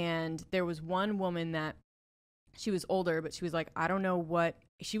girl. And there was one woman that she was older, but she was I don't know what,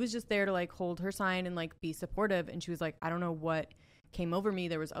 she was just there to hold her sign and be supportive. And she was I don't know what came over me.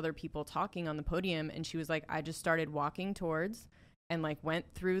 There was other people talking on the podium, and she was I just started walking towards and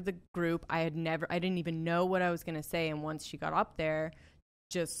went through the group. I didn't even know what I was going to say. And once she got up there,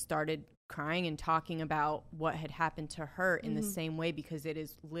 just started crying and talking about what had happened to her in the same way, because it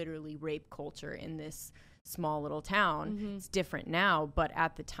is literally rape culture in this small little town. It's different now, but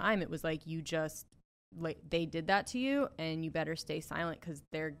at the time it was like, you just, like, they did that to you and you better stay silent because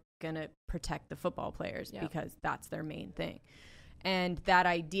they're gonna protect the football players because that's their main thing. And that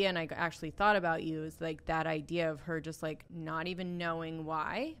idea, and I actually thought about you, is like that idea of her just like not even knowing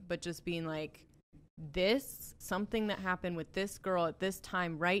why, but just being like, this, something that happened with this girl at this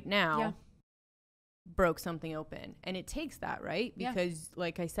time right now broke something open. And it takes that, right? Because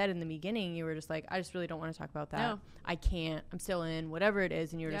like I said in the beginning, you were just like, I just really don't want to talk about that. No. I can't. I'm still in, whatever it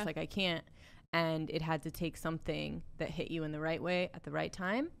is. And you were just like, I can't. And it had to take something that hit you in the right way at the right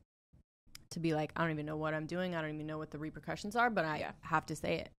time to be like, I don't even know what I'm doing. I don't even know what the repercussions are, but I have to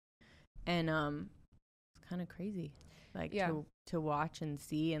say it. And it's kind of crazy, like to watch and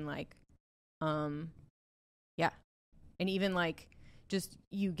see, and like, and even like just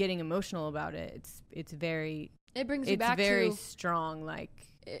you getting emotional about it. It's very, it brings me back. It's very strong. Like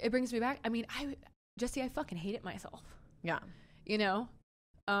it brings me back. I mean, Jessie, I fucking hate it myself. Yeah. You know,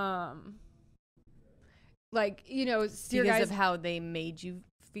 like, you know, because guys, of how they made you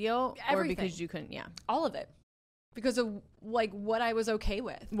feel, everything. Or because you couldn't, all of it, because of like what I was okay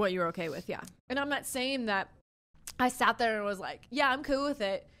with, what you were okay with, and I'm not saying that I sat there and was like, I'm cool with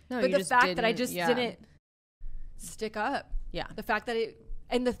it, no, but the fact that I just didn't stick up, the fact that it,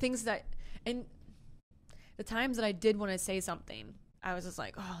 and the things that, and the times that I did want to say something, I was just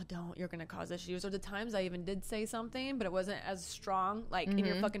like, oh, don't, you're gonna cause issues. Or the times I even did say something, but it wasn't as strong, like in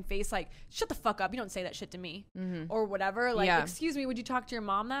your fucking face, like, shut the fuck up, you don't say that shit to me, or whatever, like, excuse me, would you talk to your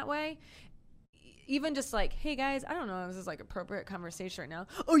mom that way? Even just like, hey guys, I don't know, this is like appropriate conversation right now.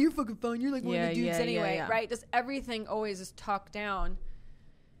 Oh, you're fucking fun, you're like one of the dudes anyway, right? Just everything always is talked down.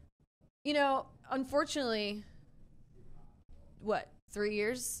 You know, unfortunately, what, 3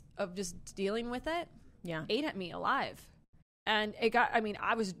 years of just dealing with it ate at me alive. And it got, I mean,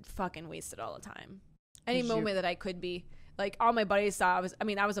 I was fucking wasted all the time. Any moment that I could be, like, all my buddies saw, I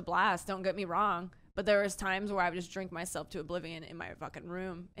was a blast, don't get me wrong. But there was times where I would just drink myself to oblivion in my fucking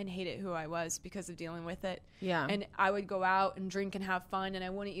room and hate it who I was because of dealing with it. Yeah. And I would go out and drink and have fun, and I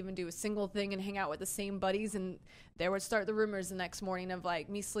wouldn't even do a single thing and hang out with the same buddies. And there would start the rumors the next morning of, like,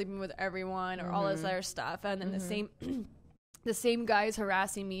 me sleeping with everyone or all this other stuff. And then the same guys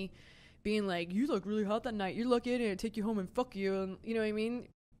harassing me, being like, you look really hot that night, you're lucky I didn't take you home and fuck you, and you know what I mean,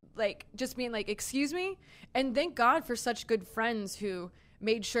 like, just being like, excuse me. And thank God for such good friends who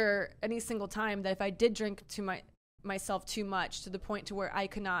made sure any single time that if I did drink to myself too much to the point to where I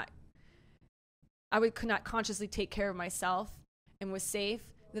could not consciously take care of myself and was safe,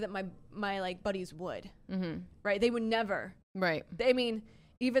 that my like buddies would, right? They would never, right? I mean,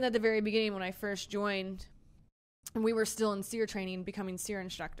 even at the very beginning when I first joined, and we were still in SEER training, becoming SEER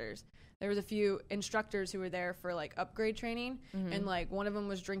instructors, there was a few instructors who were there for like upgrade training, and like one of them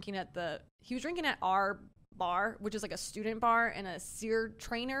was drinking at our bar, which is like a student bar and a SEER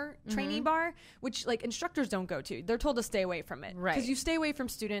trainee bar, which like instructors don't go to. They're told to stay away from it, right? Because you stay away from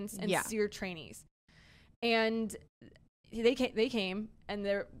students and SEER trainees. And they came,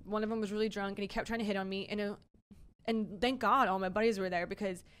 and one of them was really drunk, and he kept trying to hit on me, and thank God all my buddies were there,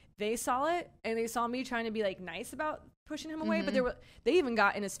 because they saw it and they saw me trying to be like nice about pushing him away, but they even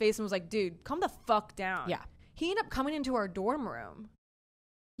got in his face and was like, dude, calm the fuck down. Yeah. He ended up coming into our dorm room.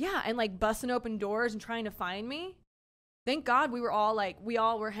 Yeah, and like busting open doors and trying to find me. Thank God we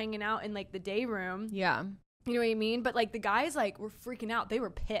all were hanging out in like the day room. Yeah. You know what I mean? But like the guys like were freaking out. They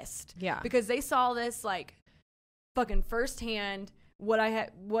were pissed. Yeah. Because they saw this like fucking firsthand what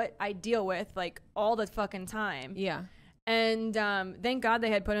I deal with like all the fucking time. Yeah. And thank God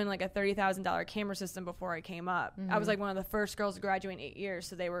they had put in like a $30,000 camera system before I came up. I was like one of the first girls to graduate in 8 years,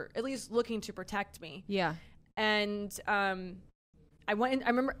 so they were at least looking to protect me. Yeah. And I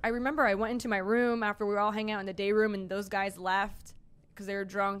remember I went into my room after we were all hanging out in the day room, and those guys left because they were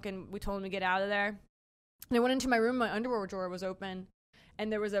drunk, and we told them to get out of there. And I went into my room, my underwear drawer was open,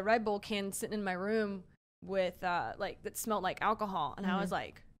 and there was a Red Bull can sitting in my room with that smelled like alcohol. And I was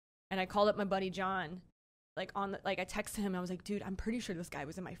like, and I called up my buddy John. I texted him. I was like, dude, I'm pretty sure this guy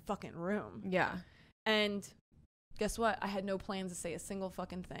was in my fucking room. Yeah. And guess what? I had no plans to say a single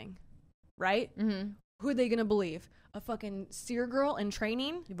fucking thing. Right? Mm-hmm. Who are they going to believe? A fucking SEER girl in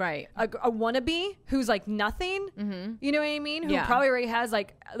training? Right. A wannabe who's like nothing? Mm-hmm. You know what I mean? Who probably already has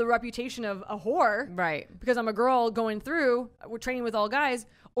like the reputation of a whore. Right. Because I'm a girl going through, we're training with all guys.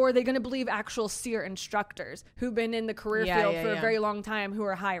 Or are they going to believe actual SEER instructors who've been in the career field for a very long time, who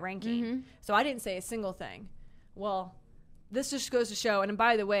are high ranking? Mm-hmm. So I didn't say a single thing. Well, this just goes to show, and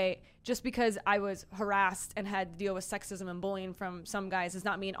by the way, just because I was harassed and had to deal with sexism and bullying from some guys does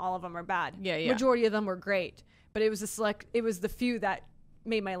not mean all of them are bad. Yeah. Majority of them were great, but it was the few that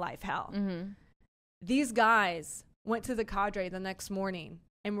made my life hell. These guys went to the cadre the next morning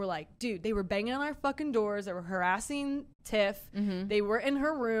and were like, dude, they were banging on our fucking doors. They were harassing Tiff. They were in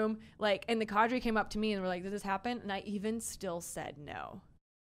her room. Like, and the cadre came up to me and were like, did this happen? And I even still said no.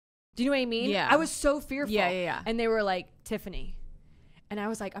 Do you know what I mean? Yeah. I was so fearful. Yeah. And they were like, Tiffany. And I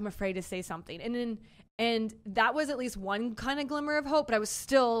was like, I'm afraid to say something. And that was at least one kind of glimmer of hope, but I was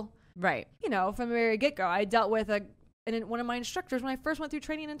still, right. You know, from the very get-go. I dealt with one of my instructors when I first went through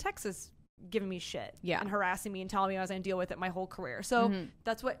training in Texas, giving me shit and harassing me and telling me I was going to deal with it my whole career. So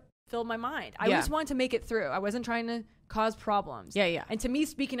that's what filled my mind. I just wanted to make it through. I wasn't trying to cause problems. Yeah. And to me,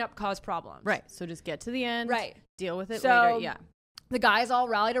 speaking up caused problems. Right. So just get to the end. Right. Deal with it later. Yeah. The guys all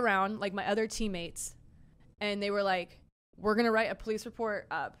rallied around, like my other teammates, and they were like, we're going to write a police report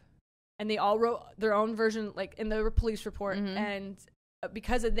up. And they all wrote their own version, like in the police report. And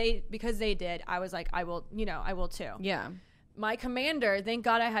because they did, I was like, I will too. Yeah. My commander, thank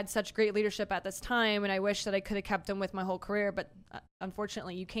God I had such great leadership at this time, and I wish that I could have kept him with my whole career, but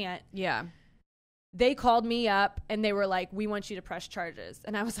unfortunately you can't. Yeah. They called me up and they were like, we want you to press charges.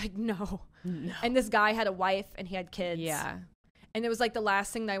 And I was like, no. And this guy had a wife and he had kids. Yeah. And it was like the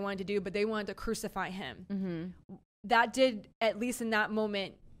last thing that I wanted to do, but they wanted to crucify him. That did, at least in that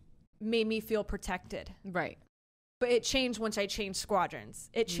moment, made me feel protected. Right. But it changed once I changed squadrons.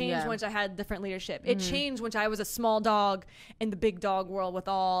 It changed once I had different leadership. It changed once I was a small dog in the big dog world with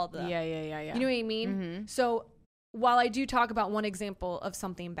all the... Yeah. You know what I mean? So while I do talk about one example of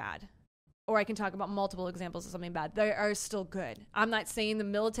something bad, or I can talk about multiple examples of something bad, they are still good. I'm not saying the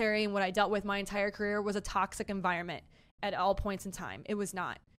military and what I dealt with my entire career was a toxic environment at all points in time. It was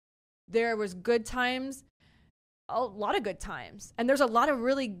not. There was good times, a lot of good times. And there's a lot of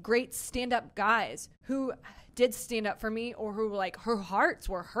really great stand-up guys who did stand up for me, or who like her hearts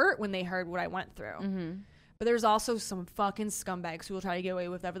were hurt when they heard what I went through. But there's also some fucking scumbags who will try to get away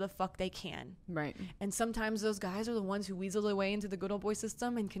with whatever the fuck they can. Right. And sometimes those guys are the ones who weasel their way into the good old boy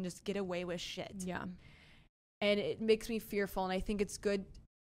system and can just get away with shit. Yeah. And it makes me fearful. And I think it's good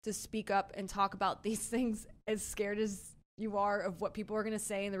to speak up and talk about these things, as scared as you are of what people are going to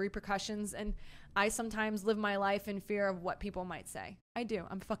say and the repercussions. And I sometimes live my life in fear of what people might say. I do.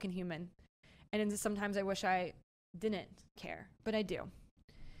 I'm fucking human. And sometimes I wish I didn't care, but I do.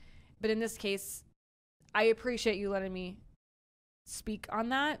 But in this case, I appreciate you letting me speak on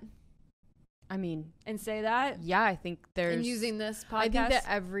that. I mean, and say that. Yeah, I think there's... And using this podcast. I think that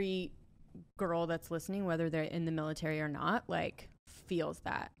every girl that's listening, whether they're in the military or not, like, feels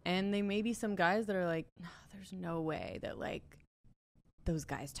that. And there may be some guys that are like, no, there's no way that, like, those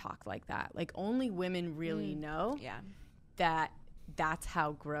guys talk like that. Like, only women really know that that's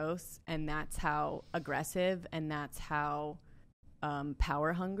how gross and that's how aggressive and that's how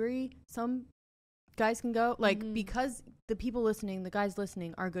power hungry some guys can go. Like, because the people listening, the guys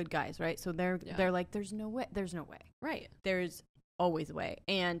listening are good guys, right? So they're like, there's no way. Right. There's always a way.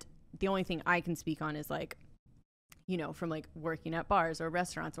 And the only thing I can speak on is, like, you know, from like working at bars or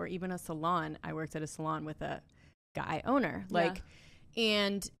restaurants or even a salon. I worked at a salon with a guy owner, like,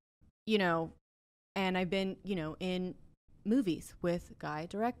 and, you know, and I've been, you know, in movies with guy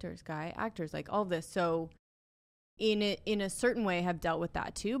directors, guy actors, like all this. So in a certain way have dealt with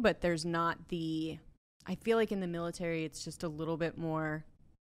that too, but there's not I feel like in the military, it's just a little bit more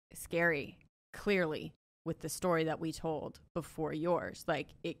scary, clearly, with the story that we told before yours. Like,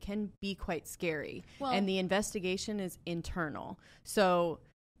 it can be quite scary. Well, and the investigation is internal. So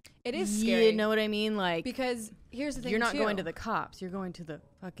it is scary. You know what I mean? Like, because here's the thing, you're not going to the cops. You're going to the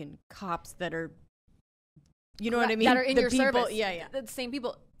fucking cops that are, you know what I mean? That are in your people, service. Yeah. The same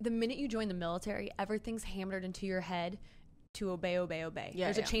people. The minute you join the military, everything's hammered into your head to obey. Yeah,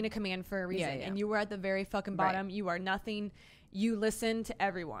 there's a chain of command for a reason. And you were at the very fucking bottom. Right. You are nothing. You listen to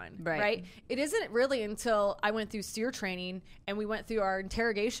everyone. Right? It isn't really until I went through SEER training and we went through our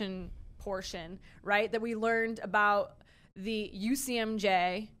interrogation portion, right, that we learned about the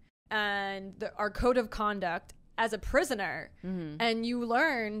UCMJ and our code of conduct as a prisoner. And you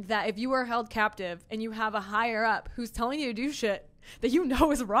learn that if you are held captive and you have a higher up who's telling you to do shit that you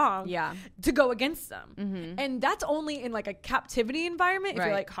know is wrong, to go against them. And that's only in like a captivity environment, if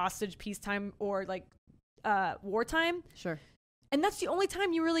you're like hostage, peacetime, or like wartime. Sure. And that's the only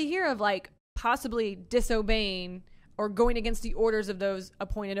time you really hear of like possibly disobeying or going against the orders of those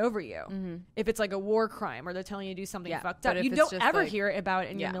appointed over you. If it's like a war crime or they're telling you to do something fucked up, you don't ever hear about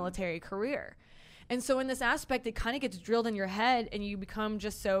it in your military career. And so in this aspect, it kind of gets drilled in your head and you become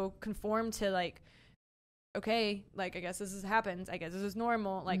just so conformed to like okay, like, I guess this happens. I guess this is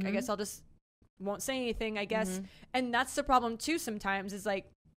normal. Like, I guess I'll just won't say anything, I guess. And that's the problem too sometimes, is like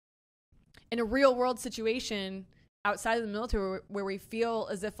in a real world situation outside of the military where we feel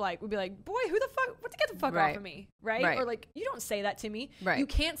as if like we'd be like, boy, who the fuck, what to get the fuck off of me, right? Or like, you don't say that to me. You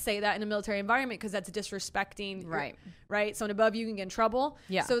can't say that in a military environment because that's disrespecting, right? Someone above you can get in trouble.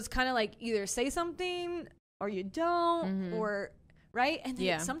 So it's kind of like either say something or you don't, or right, and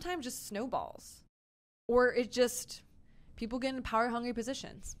then it sometimes just snowballs, or it just people get in power hungry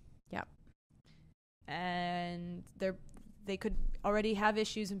positions. And they could already have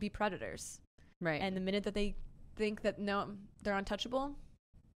issues and be predators, and the minute that they think that no, they're untouchable,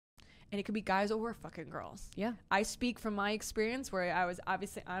 and it could be guys over fucking girls. I speak from my experience where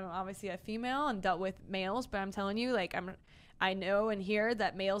I'm obviously a female and dealt with males, but I'm telling you, like, I know and hear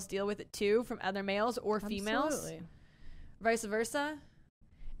that males deal with it too from other males or females, vice versa.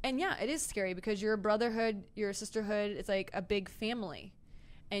 And yeah, it is scary because you're a brotherhood, you're a sisterhood. It's like a big family,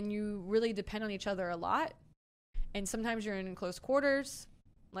 and you really depend on each other a lot. And sometimes you're in close quarters.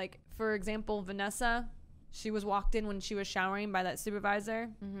 Like, for example, Vanessa, she was walked in when she was showering by that supervisor,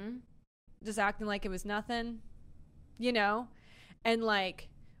 just acting like it was nothing, you know? And like,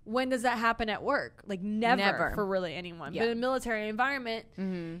 when does that happen at work? Like, never. For really anyone. But in a military environment,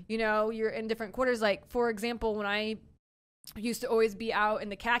 you know, you're in different quarters. Like, for example, when I used to always be out in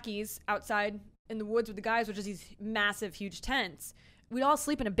the khakis outside in the woods with the guys, which is these massive, huge tents, we'd all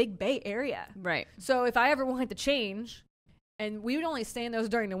sleep in a big bay area. So if I ever wanted to change, and we would only stay in those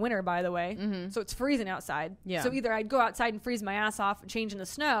during the winter, by the way. So it's freezing outside. So either I'd go outside and freeze my ass off and change in the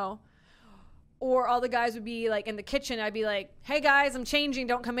snow, or all the guys would be like in the kitchen. I'd be like, hey guys, I'm changing.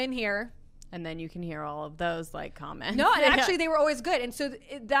 Don't come in here. And then you can hear all of those like comments. No, and actually they were always good. And so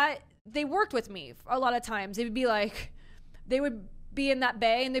that they worked with me a lot of times. They would be like, they would be in that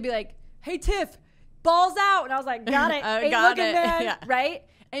bay and they'd be like, hey Tiff, balls out. And I was like, got it. Ain't looking, man. Right?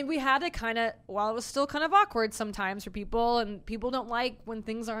 And we had to kind of, while it was still kind of awkward sometimes for people, and people don't like when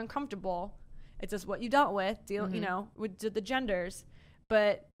things are uncomfortable. It's just what you dealt with, you know, with the genders.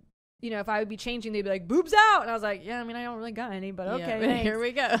 But, you know, if I would be changing, they'd be like, boobs out. And I was like, yeah, I mean, I don't really got any, but okay. Here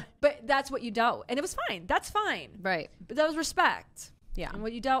we go. But that's what you dealt with. And it was fine. That's fine. But that was respect. And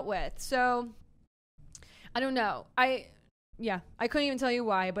what you dealt with. So, I don't know. I couldn't even tell you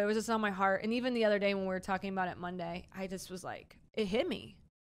why, but it was just on my heart. And even the other day when we were talking about it Monday, I just was like, it hit me.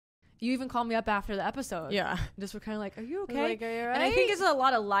 You even called me up after the episode. Just were kind of like, are you okay? Like, are you right? And I think it's a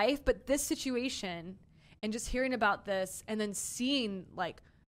lot of life, but this situation and just hearing about this and then seeing like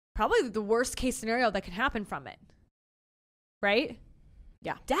probably the worst case scenario that can happen from it. Right?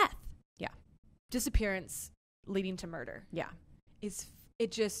 Death. Disappearance leading to murder.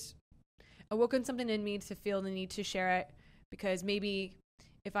 It just awoken something in me to feel the need to share it, because maybe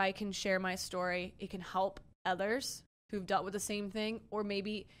if I can share my story, it can help others who've dealt with the same thing, or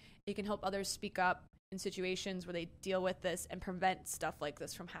maybe it can help others speak up in situations where they deal with this and prevent stuff like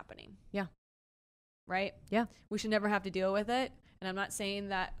this from happening. Right? We should never have to deal with it. And I'm not saying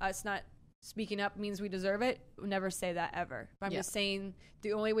that us not speaking up means we deserve it. We'll never say that ever. But I'm just saying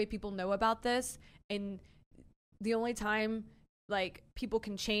the only way people know about this, and the only time like people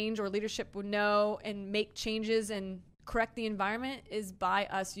can change or leadership would know and make changes and correct the environment, is by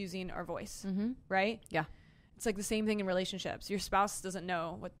us using our voice. Right? It's like the same thing in relationships. Your spouse doesn't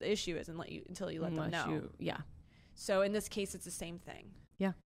know what the issue is until you let them know. So in this case, it's the same thing.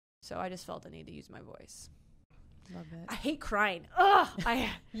 So I just felt the need to use my voice. Love it. I hate crying. Ugh.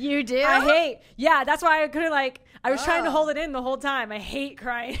 You do? I hate. Yeah, that's why I couldn't I was trying to hold it in the whole time. I hate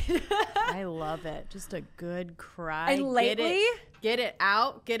crying. I love it. Just a good cry. And lately, get it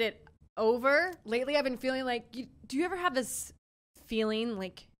out, get it over. Lately, I've been feeling like, do you ever have this feeling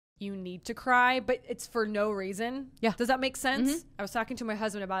like you need to cry, but it's for no reason? Does that make sense? I was talking to my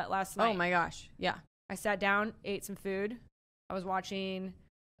husband about it last night. Oh my gosh. I sat down, ate some food. I was watching,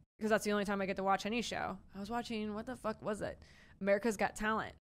 because that's the only time I get to watch any show. I was watching, what the fuck was it? America's Got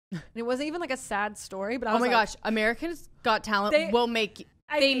Talent. And it wasn't even like a sad story, but I was gosh, America's Got Talent will make you,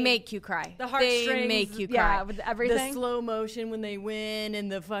 they make you cry. The heartstrings. They make you cry. With everything. The slow motion when they win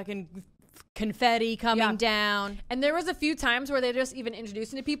and the fucking confetti coming down. And there was a few times where they just even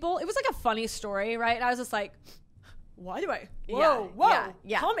introduced me to people. It was like a funny story, right? And I was just like, why do I? Whoa,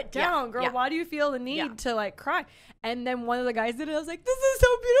 calm it down, girl. Why do you feel the need to like cry? And then one of the guys did it. I was like, this is so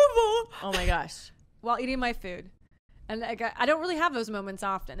beautiful. Oh my gosh. While eating my food. And like, I don't really have those moments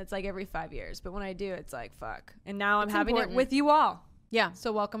often. It's like every 5 years. But when I do, it's like, fuck. And now I'm having it with you all.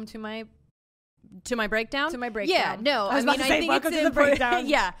 So welcome to my breakdown. Yeah, no. I think it's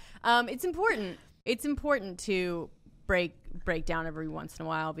important. It's important. It's important to break down every once in a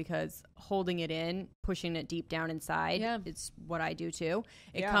while, because holding it in, pushing it deep down inside, it's what I do too.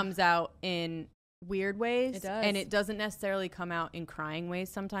 It comes out in weird ways. It does. And it doesn't necessarily come out in crying ways.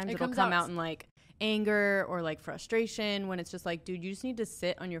 Sometimes it'll come out in like anger or like frustration, when it's just like, dude, you just need to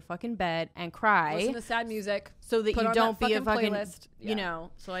sit on your fucking bed and cry, listen to sad music, so that you don't be a fucking playlist. You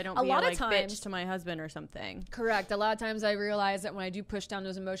know, so I don't be a like times, bitch to my husband or something. Correct. A lot of times I realize that when I do push down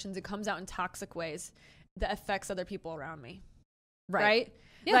those emotions, it comes out in toxic ways that affects other people around me. Right?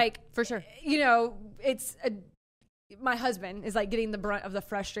 Yeah, like, for sure. You know, my husband is like getting the brunt of the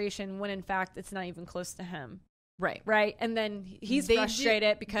frustration, when in fact it's not even close to him. Right. And then he's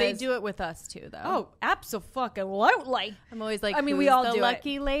frustrated because they do it with us too, though. Oh, absolutely. I'm always like, we all the do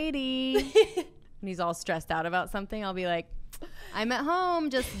lucky lady. And he's all stressed out about something. I'll be like, I'm at home,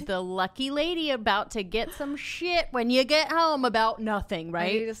 just the lucky lady about to get some shit when you get home about nothing,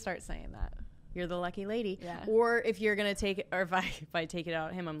 right? I need to start saying that. You're the lucky lady. Yeah. Or if you're going to take it, or if I take it out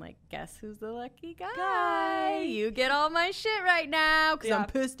at him, I'm like, guess who's the lucky guy? You get all my shit right now, because I'm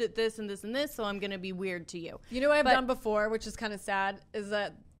pissed at this and this and this, so I'm going to be weird to you. You know what I've done before, which is kind of sad, is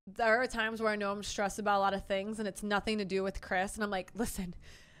that there are times where I know I'm stressed about a lot of things, and it's nothing to do with Chris, and I'm like, listen,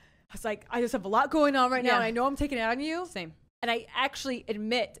 I was like, I just have a lot going on right now, and I know I'm taking it out on you. Same. And I actually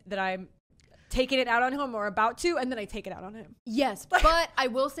admit that I'm taking it out on him, or about to, and then I take it out on him. Yes, but I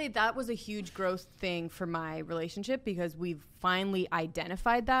will say that was a huge growth thing for my relationship, because we've finally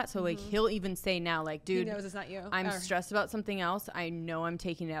identified that. So like he'll even say now, like, dude, he knows it's not you. I'm stressed about something else. I know I'm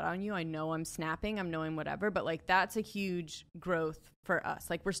taking it out on you. I know I'm snapping. I'm knowing whatever. But like, that's a huge growth for us.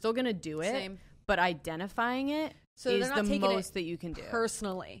 Like, we're still gonna do it. Same. But identifying it is the most that you can do.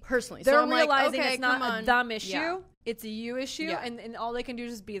 Personally. They're so realizing it's not a them issue. Yeah. It's a you issue. Yeah. And all they can do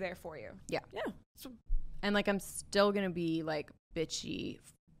is just be there for you. Yeah. And like, I'm still going to be like bitchy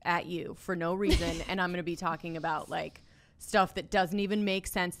at you for no reason. And I'm going to be talking about like stuff that doesn't even make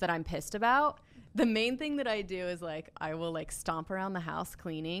sense that I'm pissed about. The main thing that I do is like, I will like stomp around the house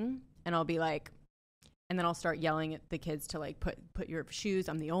cleaning, and I'll be like, and then I'll start yelling at the kids to like put your shoes.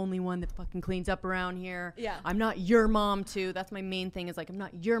 I'm the only one that fucking cleans up around here. Yeah. I'm not your mom too. That's my main thing, is like, I'm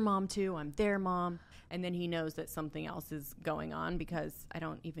not your mom too. I'm their mom. And then he knows that something else is going on, because I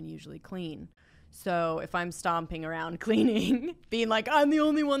don't even usually clean. So if I'm stomping around cleaning, being like, I'm the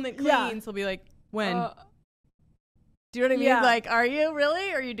only one that cleans, he'll be like, when? Do you know what I mean? Yeah. Like, are you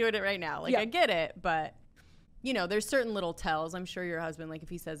really? Or are you doing it right now? Like, I get it. But, you know, there's certain little tells. I'm sure your husband, like, if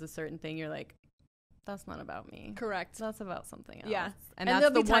he says a certain thing, you're like, that's not about me. Correct. That's about something else. Yeah. And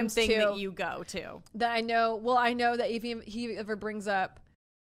that's the one thing that you go to. That I know. Well, I know that if he ever brings up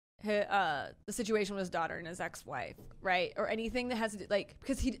the situation with his daughter and his ex-wife, right? Or anything that has to do, like,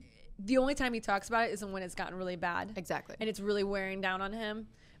 because the only time he talks about it is when it's gotten really bad. Exactly. And it's really wearing down on him.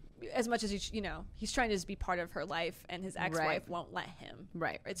 As much as he's trying to just be part of her life, and his ex-wife won't let him.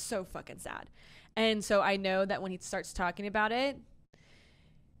 Right. It's so fucking sad. And so I know that when he starts talking about it,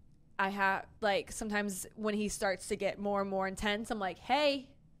 I have, like, sometimes when he starts to get more and more intense, I'm like, hey,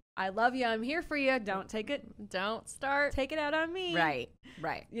 I love you. I'm here for you. Don't take it out on me. Right.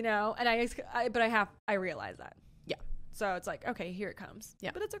 You know, and I realize that. Yeah. So it's like, okay, here it comes.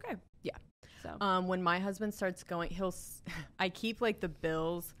 Yeah. But it's okay. Yeah. So when my husband starts going, I keep like the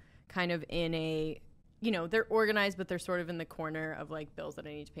bills kind of in a, you know, they're organized, but they're sort of in the corner of like bills that I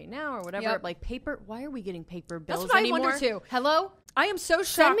need to pay now or whatever. Yep. Like paper. Why are we getting paper bills anymore? That's what I wonder too. Hello? I am so shocked.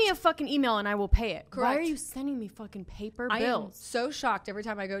 Send me a fucking email and I will pay it. Correct. Why are you sending me fucking paper bills? I am so shocked every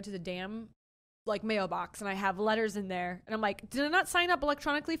time I go to the damn like mailbox and I have letters in there and I'm like, did I not sign up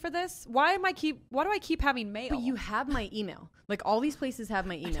electronically for this? Why do I keep having mail? But you have my email. Like all these places have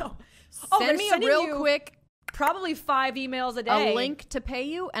my email. Send me a real quick, probably 5 emails a day. A link to pay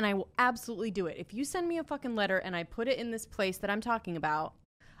you, and I will absolutely do it. If you send me a fucking letter and I put it in this place that I'm talking about,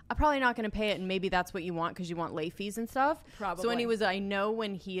 I'm probably not going to pay it, and maybe that's what you want because you want late fees and stuff. Probably. So anyways, I know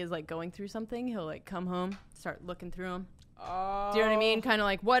when he is like going through something, he'll like come home, start looking through them. Oh. Do you know what I mean? Kind of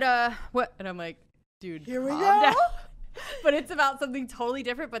like, what? And I'm like, dude, here we go. But it's about something totally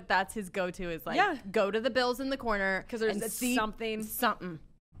different, but that's his go-to is like, go to the bills in the corner. Because there's something.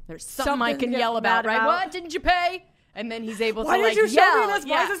 There's something I can yell about, right? What? Didn't you pay? And then he's able to like, yell. Why did you show me this?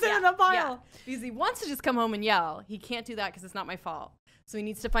 Why is this in the file? Yeah. Because he wants to just come home and yell. He can't do that because it's not my fault. So he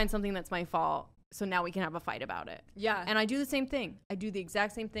needs to find something that's my fault. So now we can have a fight about it. Yeah. And I do the same thing. I do the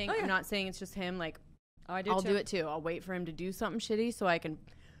exact same thing. I'm not saying it's just him. Like, I'll do it too. I'll wait for him to do something shitty so I can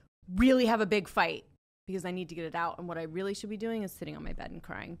really have a big fight because I need to get it out. And what I really should be doing is sitting on my bed and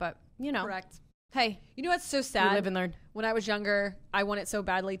crying. But, you know. Correct. Hey. You know what's so sad? We live and learn. When I was younger, I wanted so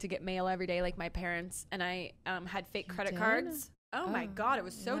badly to get mail every day like my parents. And I had fake credit cards. Oh my God, I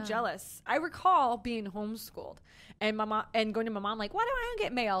was so jealous. I recall being homeschooled and going to my mom like, why do I don't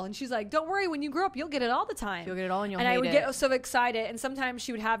get mail? And she's like, don't worry, when you grow up, you'll get it all the time. You'll get it all and you'll hate it. And I would it. get so excited. And sometimes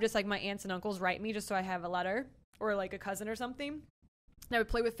she would have just like my aunts and uncles write me just so I have a letter or like a cousin or something. And I would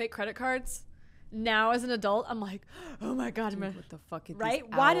play with fake credit cards. Now as an adult, I'm like, oh my God. Dude, what the fuck is right?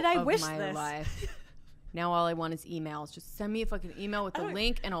 This Why did I of wish my this? Life? Now all I want is emails. Just send me a fucking email with the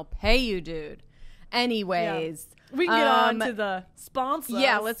link and I'll pay you, dude. Anyways. Yeah. We can get on to the sponsors.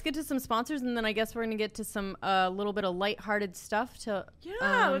 Yeah, let's get to some sponsors, and then I guess we're going to get to some little bit of lighthearted stuff to...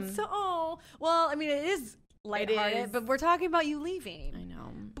 Yeah, it's so... well, I mean, it is lighthearted, but we're talking about you leaving. I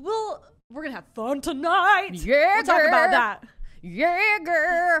know. But we're going to have fun tonight. Yeah, we'll talk about that. Yeah,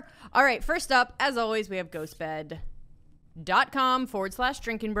 girl. All right, first up, as always, we have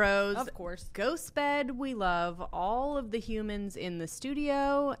ghostbed.com/Drinkin Bros. Of course. Ghostbed, we love all of the humans in the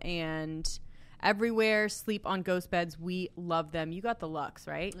studio and... everywhere sleep on ghost beds. We love them. You got the Luxe,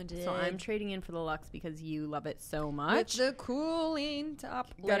 right? I did. So I'm trading in for the Luxe because you love it so much. With the cooling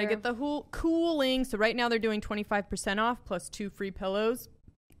top layer. Gotta get the cooling. So right now they're doing 25% off plus 2 free pillows.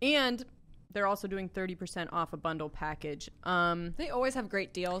 And they're also doing 30% off a bundle package. They always have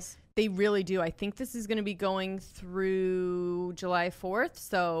great deals. They really do. I think this is going to be going through July 4th.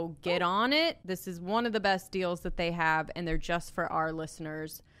 So get on it. This is one of the best deals that they have. And they're just for our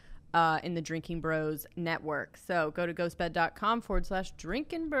listeners. In the Drinkin Bros network. So go to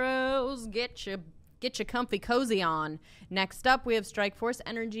ghostbed.com/Drinkin Bros. Get your comfy cozy on. Next up, we have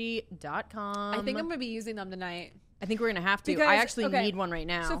StrikeForceEnergy.com. I think I'm going to be using them tonight. I think we're going to have to. Because, I actually need one right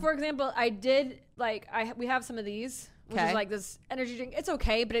now. So, for example, I did, we have some of these, which is like this energy drink. It's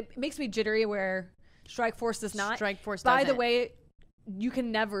okay, but it makes me jittery where Strike Force does not. Strike Force doesn't. By the way, you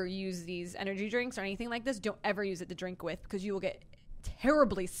can never use these energy drinks or anything like this. Don't ever use it to drink with because you will get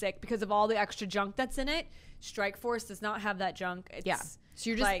terribly sick because of all the extra junk that's in it. Strike Force does not have that junk. It's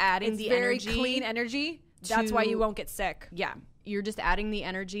so you're just adding the very energy, clean energy. That's why you won't get sick. Yeah, you're just adding the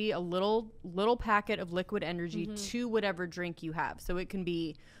energy, a little packet of liquid energy to whatever drink you have. So it can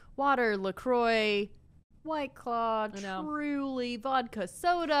be water, LaCroix, White Claw, Truly, vodka,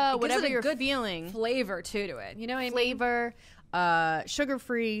 soda, whatever you're feeling. Flavor too to it. You know what I mean? Flavor,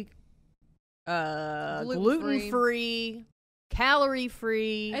 sugar-free, gluten-free.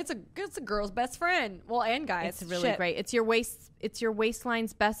 Calorie-free. It's a girl's best friend. Well, and guys. It's really great. It's your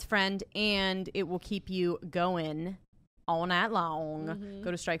waistline's best friend, and it will keep you going all night long.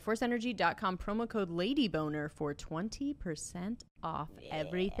 Go to StrikeForceEnergy.com, promo code LadyBoner for 20% off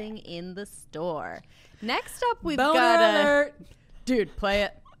everything in the store. Next up, we've got alert. Dude, play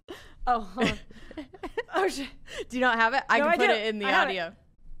it. Oh, oh shit. Do you not have it? I can put it in the audio.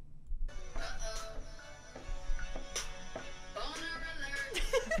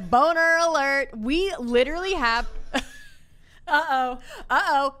 Boner alert. We literally have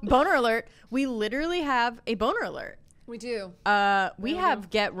boner alert. We literally have a boner alert. We do. We have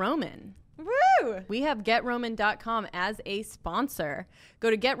Get Roman. Woo! We have GetRoman.com as a sponsor.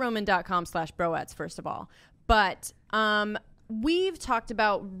 Go to GetRoman.com/Broettes first of all. But we've talked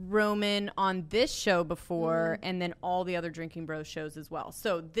about Roman on this show before and then all the other Drinkin Bros shows as well.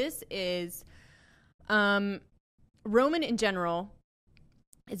 So this is Roman in general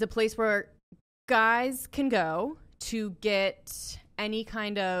is a place where guys can go to get any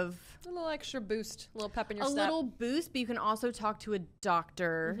kind of... a little extra boost, a little pep in your step. A little boost, but you can also talk to a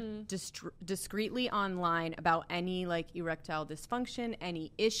doctor discreetly online about any erectile dysfunction,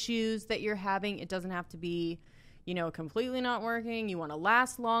 any issues that you're having. It doesn't have to be, completely not working. You want to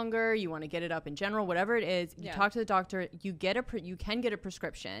last longer. You want to get it up in general, whatever it is. You talk to the doctor. You can get a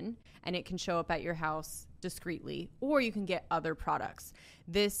prescription, and it can show up at your house discreetly, or you can get other products.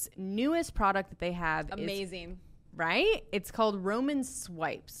 This newest product that they have amazing. Right? It's called Roman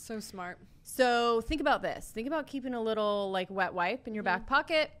Swipes. So smart. So think about this. Think about keeping a little wet wipe in your back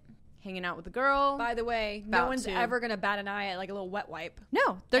pocket, hanging out with a girl. By the way, no one's ever going to bat an eye at a little wet wipe.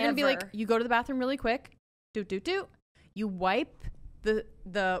 No. They're going to be you go to the bathroom really quick. Doot. You wipe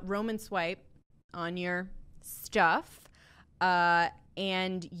the Roman Swipe on your stuff,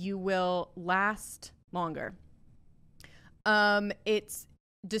 and you will last longer. It's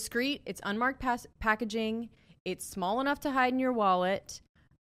discreet. It's unmarked packaging. It's small enough to hide in your wallet.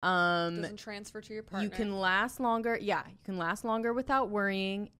 Doesn't transfer to your partner. You can last longer. Yeah, you can last longer without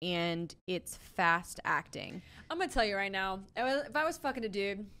worrying, and it's fast acting. I'm gonna tell you right now. If I was fucking a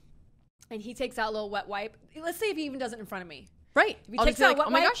dude, and he takes out a little wet wipe, let's say if he even does it in front of me. Right. If he takes out wet oh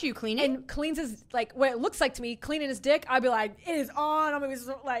my wipe gosh, are you cleaning? And cleans his, what it looks like to me, cleaning his dick, I'd be like, it is on. I'm going to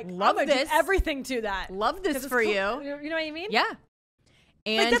be love I'm this. Do everything to that. Love this for you. You know what I mean? Yeah.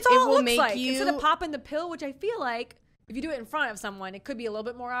 And that's all it will looks make like. you... Instead of popping the pill, which I feel like, if you do it in front of someone, it could be a little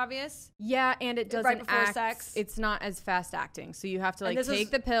bit more obvious. Yeah, and it doesn't right before act. Sex. It's not as fast acting, so you have to like take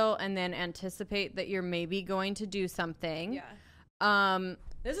the pill and then anticipate that you're maybe going to do something. Yeah.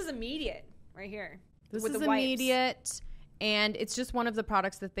 This is immediate right here. This is immediate. And it's just one of the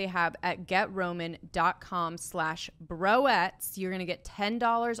products that they have at getroman.com/broettes. You're going to get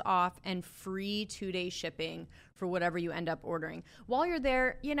 $10 off and free 2-day shipping for whatever you end up ordering. While you're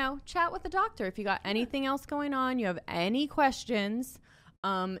there, chat with the doctor. If you got anything else going on, you have any questions,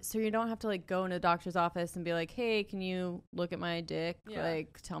 so you don't have to like go into the doctor's office and be like, hey, can you look at my dick? Yeah.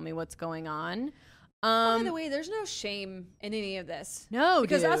 Like, tell me what's going on. By the way, there's no shame in any of this. No,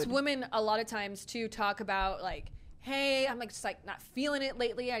 because us women, a lot of times too, talk about like, hey, I'm like just like not feeling it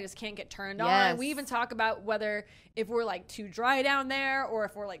lately. I just can't get turned on. We even talk about whether if we're like too dry down there or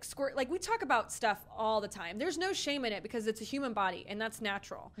if we're like squirt. Like we talk about stuff all the time. There's no shame in it because it's a human body and that's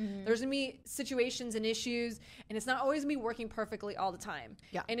natural. Mm-hmm. There's gonna be situations and issues, and it's not always me working perfectly all the time.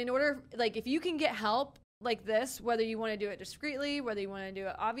 Yeah. And in order, like, if you can get help like this, whether you want to do it discreetly, whether you want to do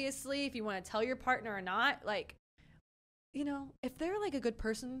it obviously, if you want to tell your partner or not, like, if they're like a good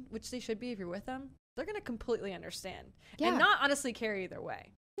person, which they should be if you're with them, they're going to completely understand and not honestly care either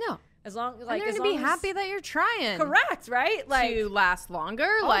way. No. As long like, and they're going to be happy that you're trying. Correct, right? Like to last longer.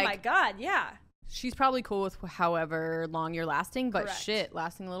 Oh my God, yeah. She's probably cool with however long you're lasting, but shit,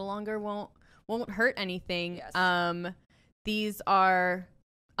 lasting a little longer won't hurt anything. Yes. These are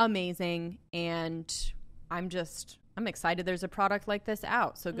amazing, and I'm excited there's a product like this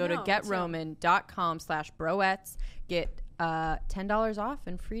out. So go to getroman.com/broettes. Get $10 off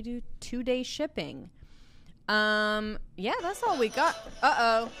and free 2-day shipping. Yeah, that's all we got.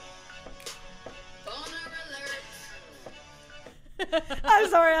 I'm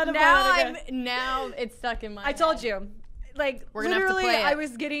sorry, I had to now it's stuck in my head. told you. Like, we're gonna literally have to play it. I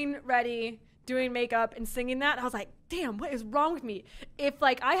was getting ready, doing makeup and singing that, and I was like, damn, what is wrong with me? If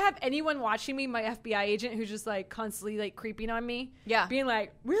like I have anyone watching me, my FBI agent who's just like constantly like creeping on me, being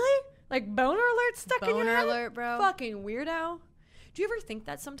like, really? Like boner alert stuck in your head? Boner alert, bro. Fucking weirdo. Do you ever think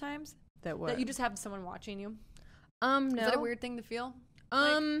that sometimes? That what? That you just have someone watching you? No. Is that a weird thing to feel?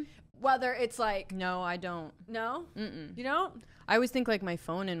 Whether it's like... No, I don't. No? Mm-mm. You don't? I always think like my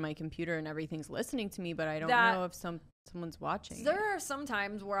phone and my computer and everything's listening to me, but I don't know if someone's watching. There are some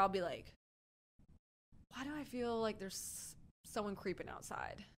times where I'll be like, why do I feel like there's someone creeping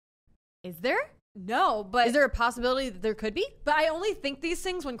outside? Is there? No, but... Is there a possibility that there could be? But I only think these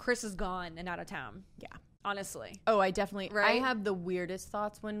things when Chris is gone and out of town. Yeah. Honestly. Oh, I definitely... Right? I have the weirdest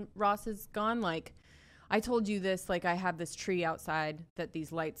thoughts when Ross is gone. Like, I told you this, like, I have this tree outside that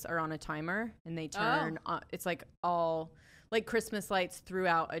these lights are on a timer, and they turn on... It's, like, all... Like, Christmas lights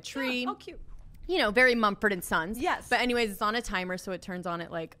throughout a tree. Oh, cute. Very Mumford & Sons. Yes. But anyways, it's on a timer, so it turns on at,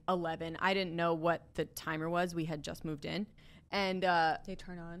 like, 11. I didn't know what the timer was. We had just moved in. And... They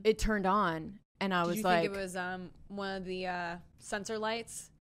turn on? It turned on. And I was like... Did you think it was one of the sensor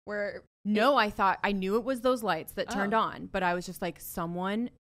lights where... No, I knew it was those lights that turned on, but I was just like, someone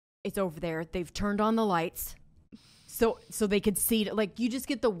is over there. They've turned on the lights so they could see. Like, you just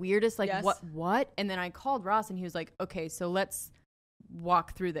get the weirdest, like, yes. What? And then I called Ross and he was like, okay, so let's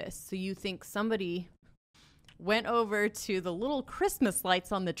walk through this. So you think somebody went over to the little Christmas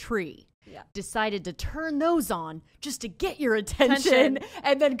lights on the tree. Yeah. Decided to turn those on just to get your attention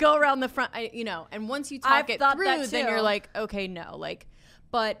and then go around the front, and once you talk it through, then you're like, okay, no, like,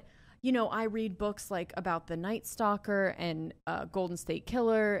 but I read books like about the Night Stalker and Golden State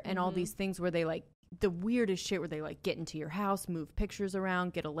Killer and all these things where they like the weirdest shit where they like get into your house, move pictures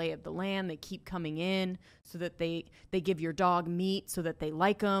around, get a lay of the land. They keep coming in so that they give your dog meat so that they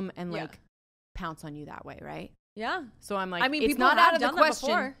like them and like pounce on you that way. Right. Yeah. So I'm like, it's not out of the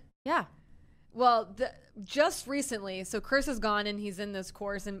question. Yeah. Well, just recently, so Chris is gone and he's in this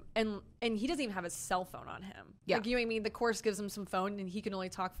course and he doesn't even have his cell phone on him. Yeah. Like, you know what I mean? The course gives him some phone and he can only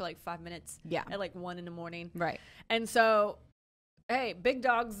talk for like 5 minutes. Yeah. At like 1 a.m. Right. And so, hey, big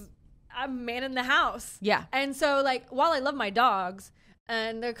dogs, I'm manning the house. Yeah. And so, like, while I love my dogs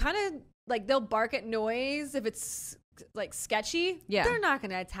and they're kind of like, they'll bark at noise if it's like sketchy, they're not going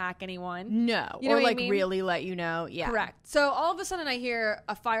to attack anyone. No. Or like really let you know. Yeah. Correct. So all of a sudden I hear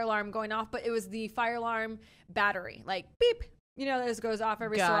a fire alarm going off, but it was the fire alarm battery. Like beep. This goes off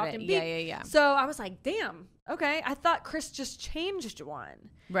every so often. Beep. Yeah. So I was like, damn. Okay. I thought Chris just changed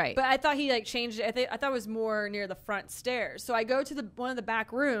one. Right. But I thought he like changed it. I thought it was more near the front stairs. So I go to one of the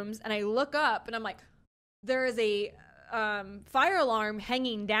back rooms and I look up and I'm like, there is a fire alarm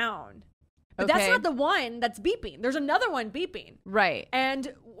hanging down. But that's not the one that's beeping. There's another one beeping. Right.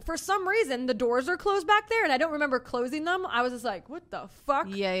 And for some reason, the doors are closed back there, and I don't remember closing them. I was just like, what the fuck?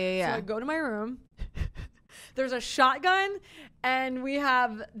 Yeah. So I go to my room, There's a shotgun, and we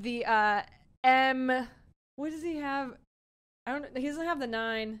have the M. What does he have? I don't. He doesn't have the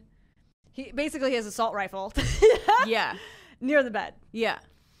 9. He basically has an assault rifle. Yeah. Near the bed. Yeah.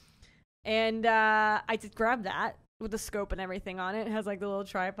 And I just grabbed that with the scope and everything on it. It has like the little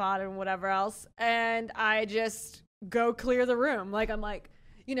tripod and whatever else. And I just go clear the room. Like, I'm like,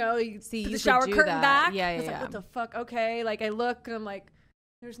 you know, you see the shower curtain back. Yeah, It's like, what the fuck? Okay. Like, I look and I'm like,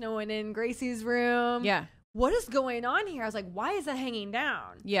 there's no one in Gracie's room. Yeah. What is going on here? I was like, why is that hanging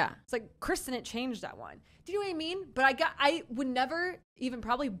down? Yeah. It's like Chris didn't change that one. Do you know what I mean? But I would never even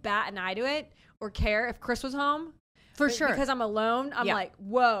probably bat an eye to it or care if Chris was home. For sure. Because I'm alone. I'm like,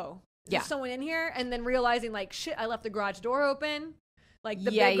 whoa. Is there someone in here? And then realizing like, shit, I left the garage door open. Like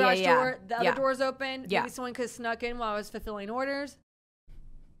the big garage door, the other door's open. Maybe someone could have snuck in while I was fulfilling orders.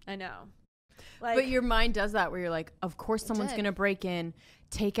 I know. Like, but your mind does that where you're like, of course someone's going to break in,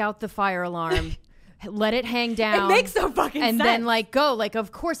 take out the fire alarm. Let it hang down. It makes no fucking sense. And then like go, like,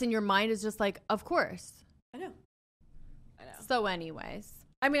 of course. And your mind is just like, of course. I know. So anyways.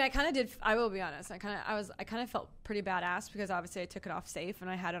 I mean, I kind of did. I will be honest. I kind of felt pretty badass because obviously I took it off safe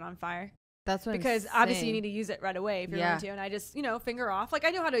and I had it on fire. That's what because I'm obviously saying. You need to use it right away if you're going to. And I just, finger off. Like I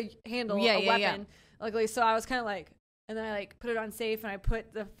know how to handle a weapon. Luckily, so I was kind of like, and then I like put it on safe and I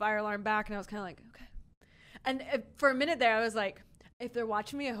put the fire alarm back and I was kind of like, okay. And for a minute there, I was like, if they're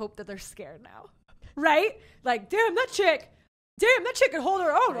watching me, I hope that they're scared now. Right? Like, damn, that chick can hold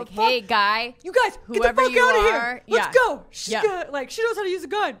her own. Like, hey, guy. You guys, whoever get the fuck out of here. Let's go. She knows how to use a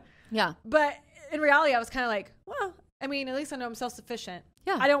gun. Yeah. But in reality, I was kind of like, well, I mean, at least I know I'm self-sufficient.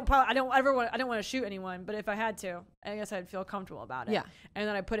 Yeah. I don't want to shoot anyone, but if I had to, I guess I'd feel comfortable about it. Yeah. And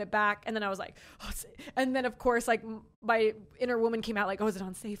then I put it back, and then I was like, and then of course, like my inner woman came out, like, oh, is it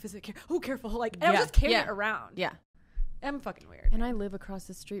unsafe? Is it? Careful. Like, and I was just carrying it around. Yeah. I'm fucking weird. And I live across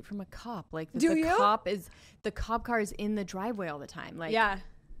the street from a cop. Like, the cop car is in the driveway all the time. Like, yeah,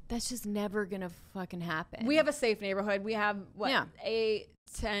 that's just never gonna fucking happen. We have a safe neighborhood. We have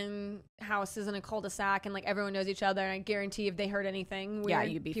 8-10 houses in a cul-de-sac, and like everyone knows each other. And I guarantee if they heard anything,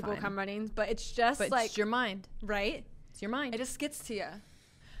 you'd be people fine. come running. But it's just like it's your mind, right? It's your mind. It just gets to you.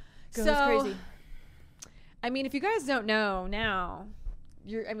 Goes crazy. I mean, if you guys don't know now,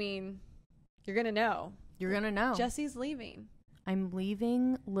 you're gonna know. You're going to know. Jessie's leaving. I'm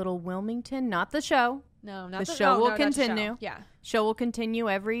leaving Little Wilmington. Not the show. No, not the show. Will continue. Show. Yeah. Show will continue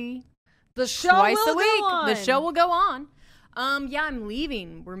twice a week. On. The show will go on. I'm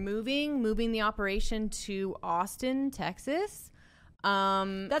leaving. We're moving the operation to Austin, Texas.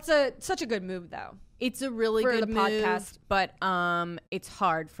 That's such a good move though. It's a really good move, podcast. But it's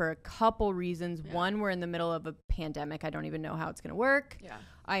hard for a couple reasons. Yeah. One, we're in the middle of a pandemic. I don't even know how it's going to work. Yeah.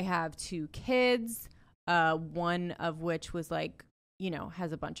 I have 2 kids. One of which was like,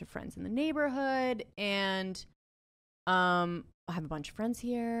 has a bunch of friends in the neighborhood, and I have a bunch of friends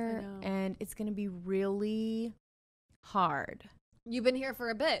here, and it's going to be really hard. You've been here for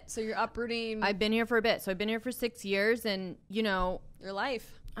a bit, so you're uprooting. I've been here for a bit. So I've been here for 6 years, and your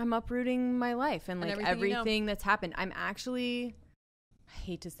life. I'm uprooting my life and like everything that's happened. I'm actually, I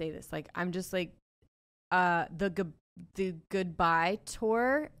hate to say this, like I'm just like the goodbye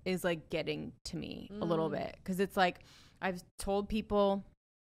tour is like getting to me a little bit, because it's like I've told people,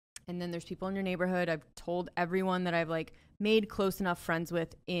 and then there's people in your neighborhood. I've told everyone that I've like made close enough friends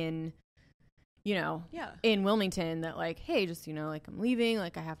with in Wilmington that like, hey, just like I'm leaving,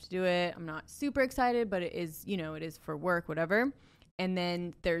 like I have to do it. I'm not super excited, but it is it is for work, whatever. And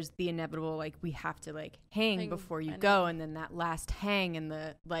then there's the inevitable, like we have to like hang before you go, and then that last hang and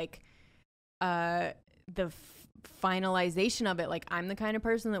the like the finalization of it. Like I'm the kind of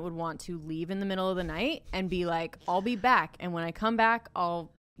person that would want to leave in the middle of the night and be like, I'll be back, and when I come back,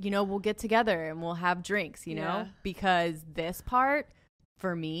 I'll we'll get together and we'll have drinks, because this part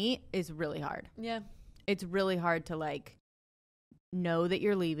for me is really hard. Yeah, it's really hard to like know that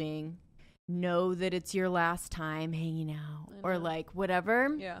you're leaving, know that it's your last time hanging out, or like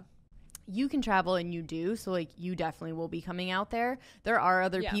whatever. Yeah, you can travel, and you do, so like you definitely will be coming out there. There are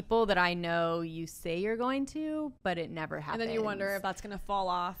other people that I know you say you're going to, but it never happens. And then you wonder if that's going to fall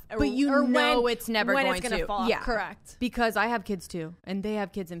off. But it's never going to fall off. Yeah, correct. Because I have kids too, and they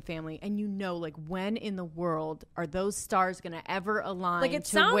have kids and family, and like when in the world are those stars going to ever align? Like it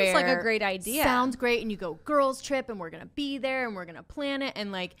sounds like a great idea. Sounds great, and you go girls trip, and we're going to be there, and we're going to plan it,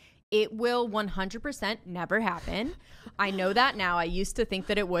 and like it will 100% never happen. I know that now. I used to think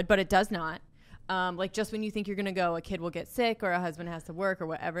that it would, but it does not. Like just when you think you're going to go, a kid will get sick or a husband has to work or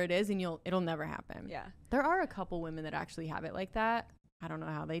whatever it is, and it'll never happen. Yeah. There are a couple women that actually have it like that. I don't know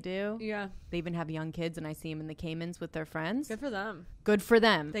how they do. Yeah. They even have young kids, and I see them in the Caymans with their friends. Good for them. Good for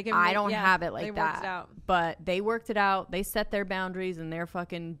them. I don't have it like they that. Worked it out. But they worked it out. They set their boundaries and their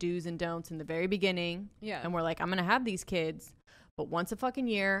fucking do's and don'ts in the very beginning. Yeah. And we're like, I'm going to have these kids. But once a fucking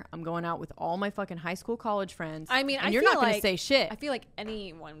year, I'm going out with all my fucking high school, college friends. I mean, and you're not going to say shit. I feel like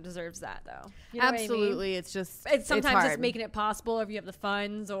anyone deserves that, though. You know Absolutely. I mean? It's just, sometimes it's making it possible if you have the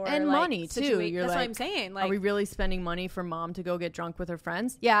funds or and like, money too. That's what I'm saying. Like, are we really spending money for mom to go get drunk with her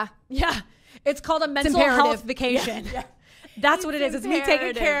friends? Yeah. Yeah. It's called a mental health vacation. Yeah. That's what it is. It's me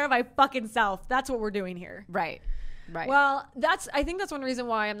taking care of my fucking self. That's what we're doing here. Right. Right. Well, I think that's one reason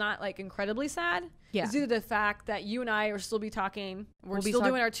why I'm not like incredibly sad. Yeah. Is due to the fact that you and I will still be talking. We'll still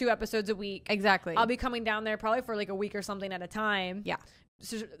doing our 2 episodes a week. Exactly. I'll be coming down there probably for like a week or something at a time. Yeah.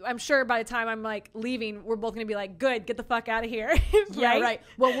 So I'm sure by the time I'm like leaving, we're both going to be like, good, get the fuck out of here. Right? Yeah, right.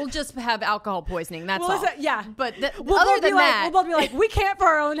 Well, we'll just have alcohol poisoning. That's all. Yeah. But other than that, we'll both be like, we can't for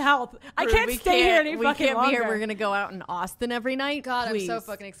our own health. I can't stay here any fucking longer. Be here. We're going to go out in Austin every night. God, please. I'm so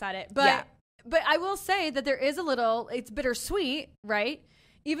fucking excited. But I will say that there is it's bittersweet, right?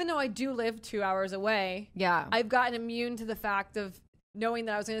 Even though I do live 2 hours away. Yeah. I've gotten immune to the fact of knowing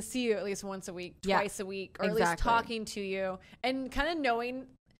that I was going to see you at least once a week, twice a week, or at least talking to you, and kind of knowing,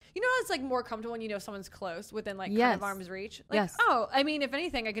 you know, it's like more comfortable when you know someone's close within like kind of arm's reach. Like, oh, I mean, if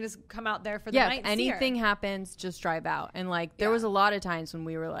anything, I can just come out there for the night. If anything happens, just drive out. And like, there was a lot of times when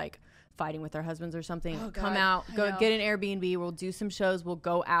we were like fighting with our husbands or something. Oh, come out, go get an Airbnb. We'll do some shows. We'll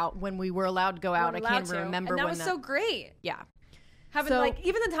go out when we were allowed to go out. I can't remember. And that was so great. Yeah. Having like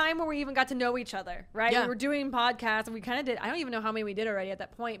even the time where we even got to know each other, right? Yeah. We were doing podcasts and we kind of did. I don't even know how many we did already at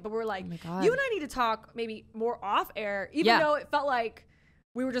that point, but we're like, you and I need to talk maybe more off air, even though it felt like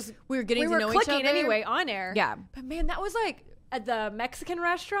we were getting to know each other anyway on air. Yeah. But man, that was like at the Mexican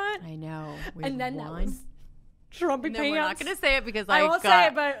restaurant. I know. And then that was Trumpy pants. We're not going to say it because I won't say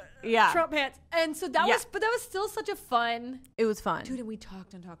it, but Trump pants. And so that was, but that was still such a fun. It was fun. Dude, and we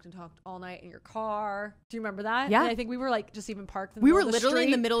talked and talked and talked all night in your car. Do you remember that? Yeah. And I think we were like just even parked in the middle of the street. We were literally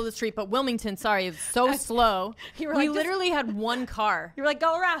in the middle of the street, but Wilmington, sorry, it was so slow. We literally had one car. You were like,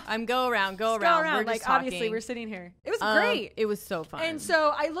 go around. Go around. We're like, just obviously, we're sitting here. It was great. It was so fun. And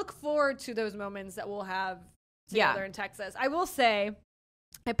so I look forward to those moments that we'll have together in Texas. I will say,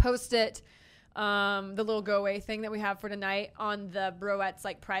 I posted the little go away thing that we have for tonight on the Broettes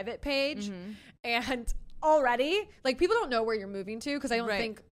like private page, and already like people don't know where you're moving to because I don't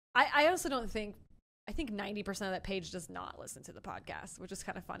think I also don't think I think 90% of that page does not listen to the podcast, which is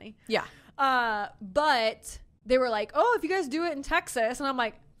kind of funny. Yeah. But they were like, oh, if you guys do it in Texas, and I'm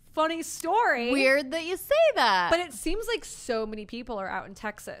like, funny story. Weird that you say that. But it seems like so many people are out in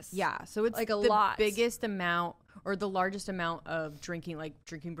Texas. Yeah. So it's like a lot. Biggest amount or the largest amount of drinking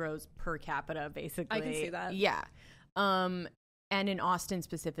bros per capita, basically. I can see that. Yeah. And in Austin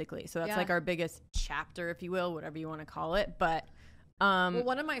specifically. So that's like our biggest chapter, if you will, whatever you want to call it. But well,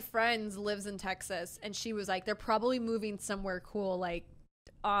 one of my friends lives in Texas, and she was like, they're probably moving somewhere cool like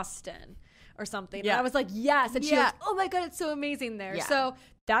Austin or something. Yeah. And I was like, yes. And she was, oh my God, it's so amazing there. Yeah. So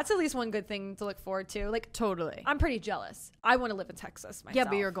that's at least one good thing to look forward to. Like, totally. I'm pretty jealous. I want to live in Texas myself. Yeah,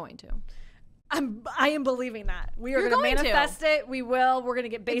 but you're going to. I am believing that. We are going to manifest it. We will. We're going to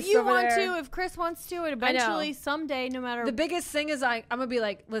get based over there. If you want to, if Chris wants to, and eventually someday, no matter. The biggest thing is I'm going to be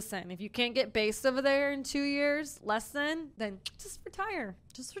like, listen, if you can't get based over there in 2 years, then just retire.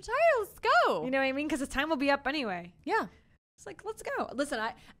 Just retire. Let's go. You know what I mean? Because the time will be up anyway. Yeah. It's like, let's go. Listen,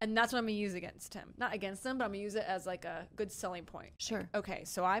 and that's what I'm going to use against him. Not against him, but I'm going to use it as like a good selling point. Sure. Like, okay,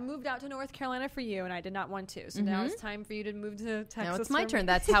 so I moved out to North Carolina for you, and I did not want to. So now it's time for you to move to Texas. Now it's my turn.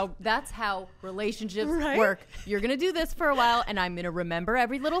 That's how relationships work. You're going to do this for a while, and I'm going to remember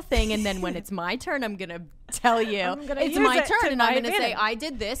every little thing. And then when it's my turn, I'm going to tell you it's my turn. And I'm going to say, I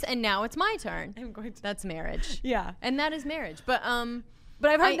did this, and now it's my turn. I'm going to. That's marriage. Yeah. And that is marriage. But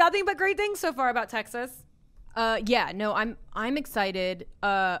I've heard nothing but great things so far about Texas. I'm excited.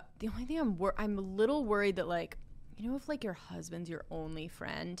 The only thing I'm a little worried that like, you know, if like your husband's your only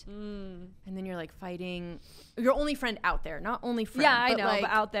friend and then you're like fighting your only friend out there, not only friend. Yeah, I know, like, but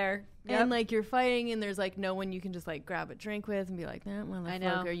out there. Yep. And like you're fighting and there's like no one you can just like grab a drink with and be like, that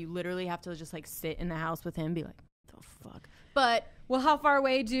motherfucker. You literally have to just like sit in the house with him and be like, what the fuck? But well, how far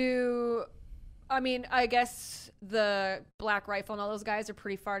away I guess the Black Rifle and all those guys are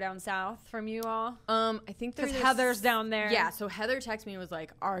pretty far down south from you all. I think there's Heather's down there. Yeah, so Heather texted me and was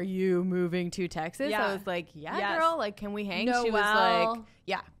like, are you moving to Texas? Yeah. I was like, yeah, girl, like, can we hang? She was like,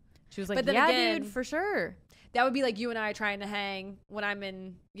 yeah. She was like, yeah, again, dude, for sure. That would be like you and I trying to hang when I'm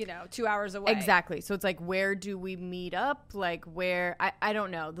in, 2 hours away. Exactly. So it's like, where do we meet up? Like, where? I don't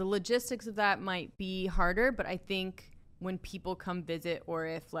know. The logistics of that might be harder, but I think when people come visit, or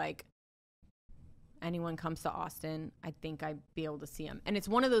if like anyone comes to Austin, I think I'd be able to see them. And it's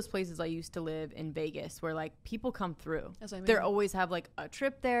one of those places. I used to live in Vegas where like people come through. That's what I mean. They always have like a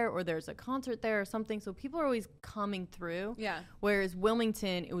trip there, or there's a concert there or something. So people are always coming through. Yeah. Whereas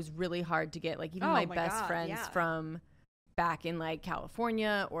Wilmington, it was really hard to get like even my best friends from back in like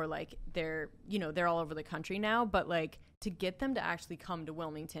California, or like they're all over the country now. But like to get them to actually come to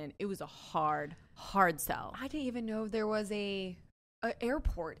Wilmington, it was a hard sell. I didn't even know there was a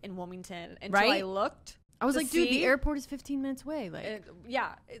airport in Wilmington until I looked. I was like, dude, the airport is 15 minutes away. Like,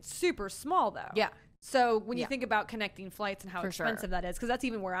 it's super small though. Yeah. So when you think about connecting flights and how expensive that is, because that's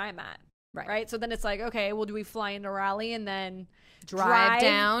even where I'm at. Right. So then it's like, okay, well, do we fly into Raleigh and then drive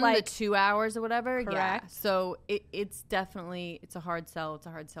down like, the 2 hours or whatever? Correct. Yeah. So it's definitely, it's a hard sell. It's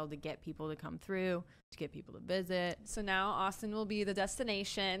a hard sell to get people to come through, to get people to visit. So now Austin will be the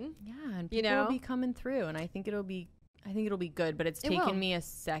destination. Yeah. And people will be coming through, and I think it'll be good, but it's taken me a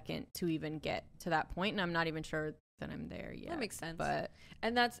second to even get to that point, and I'm not even sure that I'm there yet. That makes sense.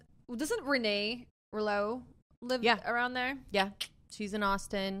 Doesn't Renee Rouleau live around there? Yeah. She's in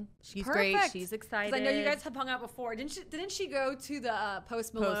Austin. She's great. She's excited. I know you guys have hung out before. Didn't she go to the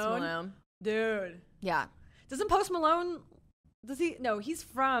Post Malone? Dude. Yeah. Doesn't Post Malone, no, he's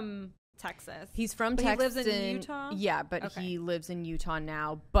from Texas. He's from Texas. He lives in Utah? Yeah, but he lives in Utah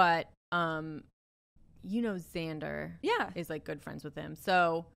now. But Xander is like good friends with him.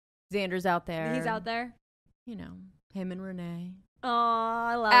 So Xander's out there. He's out there. Him and Renee. Oh,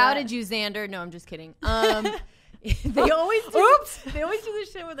 I love Outed you, Xander. No, I'm just kidding. They always do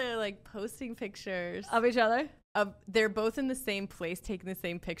this shit where they're like posting pictures of each other. They're both in the same place taking the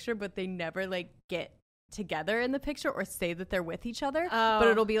same picture, but they never like get together in the picture or say that they're with each other. But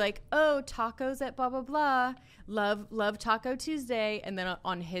it'll be like, oh, tacos at blah blah blah, love Taco Tuesday, and then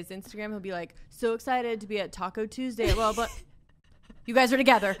on his Instagram he'll be like, so excited to be at Taco Tuesday at blah blah. You guys are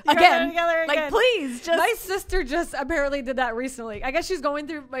together again. Like, please, just. My sister just apparently did that recently. I guess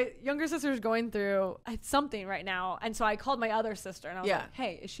my younger sister's going through something right now. And so I called my other sister and I was like,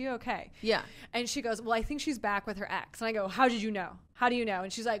 hey, is she okay? Yeah. And she goes, well, I think she's back with her ex. And I go, how did you know? How do you know?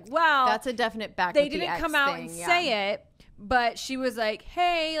 And she's like, well. That's a definite back they with the didn't ex come out thing, and say it. But she was like,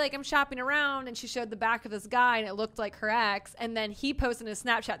 hey, like I'm shopping around. And she showed the back of this guy and it looked like her ex. And then he posted in his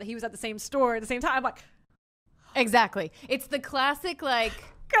Snapchat that he was at the same store at the same time. I'm like. Exactly. It's the classic, like,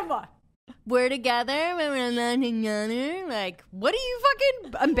 come on. We're together. Like, what are you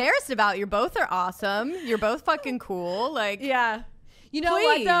fucking embarrassed about? You both are awesome. You're both fucking cool. Like, yeah. You know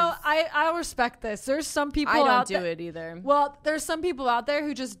what, though? I respect this. There's some people out there. I don't do it either. Well, there's some people out there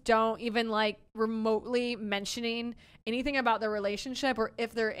who just don't even like remotely mentioning anything about their relationship or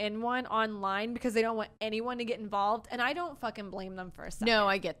if they're in one online because they don't want anyone to get involved. And I don't fucking blame them for a second. No,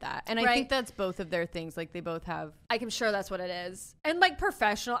 I get that. And I think that's both of their things. Like, they both have. I'm sure that's what it is. And like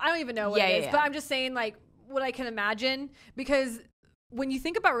professional. I don't even know what it is. But I'm just saying like what I can imagine. Because when you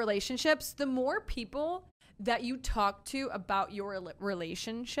think about relationships, the more people that you talk to about your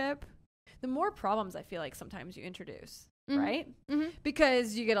relationship, the more problems I feel like sometimes you introduce, right? Mm-hmm.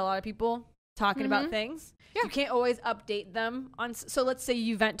 Because you get a lot of people talking about things. Yeah. You can't always update them on. So let's say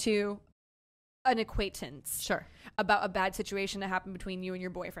you vent to an acquaintance about a bad situation that happened between you and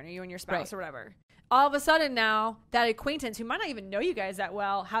your boyfriend or you and your spouse or whatever. All of a sudden now that acquaintance who might not even know you guys that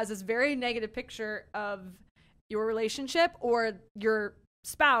well has this very negative picture of your relationship or your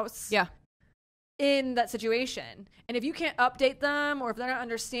spouse. Yeah. In that situation. And if you can't update them or if they're not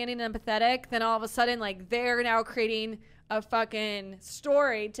understanding and empathetic, then all of a sudden like they're now creating a fucking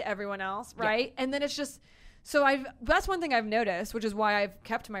story to everyone else, right? Yeah. And then it's just that's one thing I've noticed, which is why I've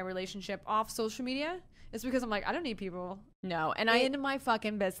kept my relationship off social media. It's because I'm like, I don't need people in my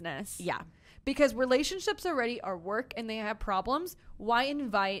fucking business. Yeah. Because relationships already are work and they have problems. Why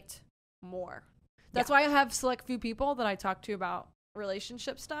invite more? That's why I have select few people that I talk to about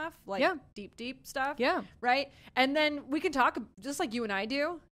relationship stuff, like deep stuff. Yeah. Right. And then we can talk just like you and I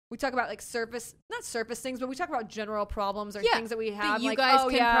do. We talk about like not surface things, but we talk about general problems or things that we have. That you guys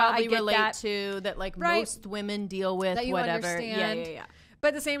can probably relate to that like most women deal with, that you whatever. Understand. Yeah. But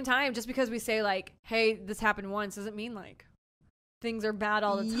at the same time, just because we say like, hey, this happened once doesn't mean like things are bad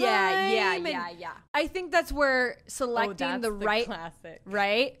all the time. Yeah. I think that's where selecting the right classic.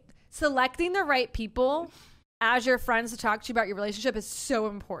 Right? Selecting the right people as your friends to talk to you about your relationship is so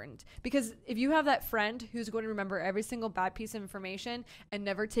important, because if you have that friend who's going to remember every single bad piece of information and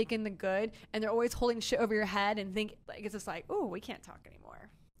never take in the good, and they're always holding shit over your head and think like it's just like, oh, we can't talk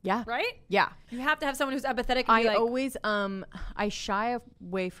anymore. Yeah. Right? Yeah. You have to have someone who's empathetic and I always I shy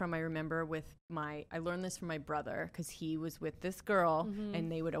away from, I remember with I learned this from my brother because he was with this girl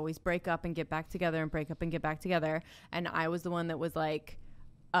and they would always break up and get back together and break up and get back together. And I was the one that was like,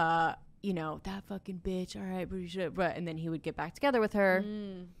 you know, that fucking bitch. All right, but you should. But and then he would get back together with her,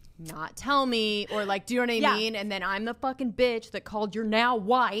 not tell me, or like, do you know what I mean? And then I'm the fucking bitch that called your now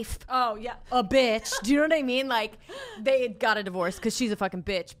wife. Oh yeah, a bitch. Do you know what I mean? Like, they got a divorce because she's a fucking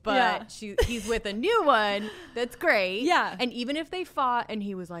bitch, but he's with a new one that's great. Yeah. And even if they fought and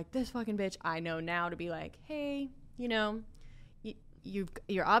he was like, this fucking bitch, I know now to be like, hey, you know,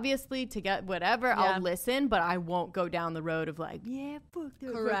 you're obviously to get whatever. Yeah. I'll listen, but I won't go down the road of like, yeah, fuck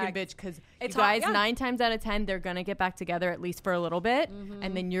that fucking bitch. Because you guys, 9 times out of 10, they're gonna get back together at least for a little bit,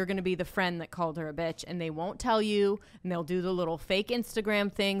 and then you're gonna be the friend that called her a bitch, and they won't tell you, and they'll do the little fake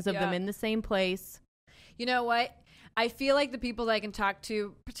Instagram things of them in the same place. You know what? I feel like the people that I can talk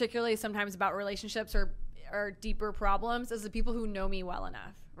to, particularly sometimes about relationships or deeper problems, is the people who know me well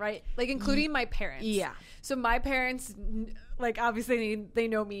enough. Right? Like, including my parents. Yeah. So my parents, like, obviously they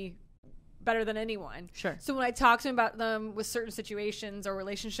know me better than anyone. Sure. So when I talk to them about them with certain situations or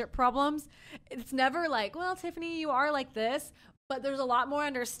relationship problems, it's never like, well, Tiffany, you are like this. But there's a lot more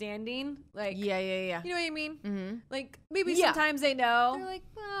understanding. Like, yeah. You know what I mean? Mm-hmm. Like, maybe sometimes they know. They're like,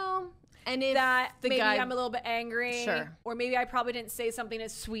 well... And if that maybe I'm a little bit angry, or maybe I probably didn't say something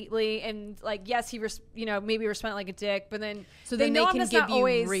as sweetly, and like, yes, he maybe responded like a dick, but then they can give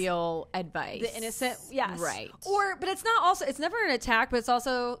you real advice, the innocent, yes, right? But it's not also, it's never an attack, but it's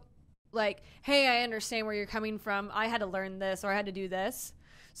also like, hey, I understand where you're coming from. I had to learn this, or I had to do this.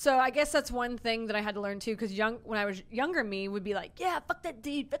 So I guess that's one thing that I had to learn too, because when I was younger, me would be like, yeah, fuck that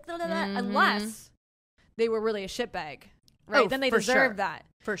dude, unless they were really a shitbag. Right, then they deserve that.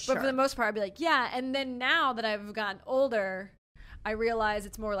 For sure. But for the most part, I'd be like, yeah. And then now that I've gotten older, I realize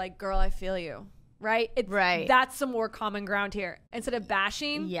it's more like, girl, I feel you. Right? Right. That's some more common ground here. Instead of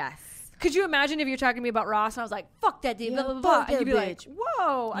bashing. Yes. Could you imagine if you're talking to me about Ross and I was like, fuck that dude, blah, blah, blah. And you'd be like,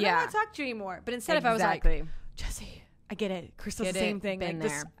 whoa, I don't want to talk to you anymore. But instead if I was like, Jessie, I get it. Crystal's the same thing. Been like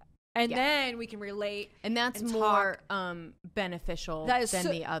there. And then we can relate. And that's more beneficial than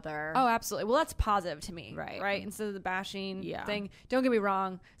the other. Oh, absolutely. Well, that's positive to me. Right? Instead of the bashing thing. Don't get me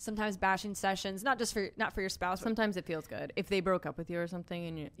wrong. Sometimes bashing sessions, not for your spouse. Sometimes it feels good. If they broke up with you or something,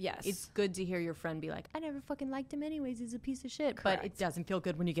 and it's good to hear your friend be like, I never fucking liked him anyways. He's a piece of shit. Correct. But it doesn't feel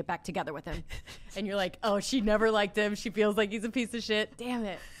good when you get back together with him. And you're like, oh, she never liked him. She feels like he's a piece of shit. Damn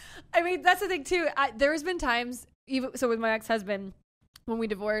it. I mean, that's the thing, too. There has been times, even so with my ex-husband, when we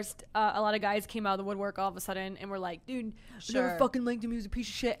divorced, a lot of guys came out of the woodwork all of a sudden and were like, dude, I never fucking liked him. He was a piece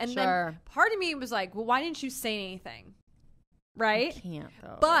of shit. And then part of me was like, well, why didn't you say anything? Right? You can't,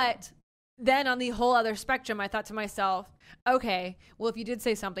 though. But then on the whole other spectrum, I thought to myself, okay, well, if you did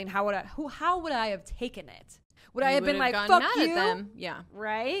say something, how would I have taken it? Would I have been like, fuck you? Them. Yeah.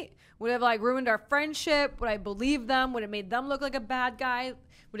 Right? Would it have like ruined our friendship? Would I believe them? Would it made them look like a bad guy?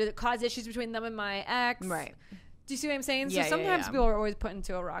 Would it cause issues between them and my ex? Right. Do you see what I'm saying? So sometimes people are always put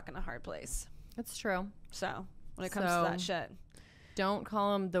into a rock and a hard place. That's true. So when it comes to that shit, don't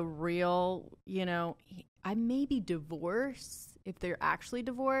call them the real, I may be divorced if they're actually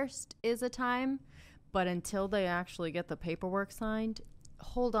divorced is a time, but until they actually get the paperwork signed,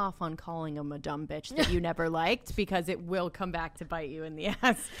 hold off on calling them a dumb bitch that you never liked, because it will come back to bite you in the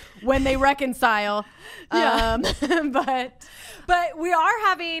ass when they reconcile. But we are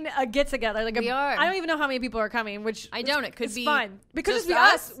having a get together. Like we are. I don't even know how many people are coming. Which I don't. It could be fun. It could just be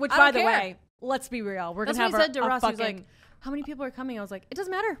us. Which, by the way, let's be real. We're gonna have what he said to Ross. He was like, "How many people are coming?" I was like, "It doesn't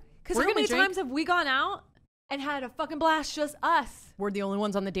matter." Because how many times have we gone out and had a fucking blast? Just us. We're the only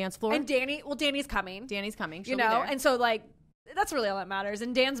ones on the dance floor. And Danny's coming. Danny's coming. She'll be there. And so like. That's really all that matters.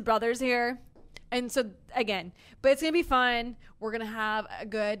 And Dan's brother's here. And so, again, but it's going to be fun. We're going to have a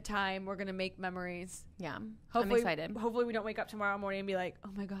good time. We're going to make memories. Yeah. I'm excited. Hopefully we don't wake up tomorrow morning and be like,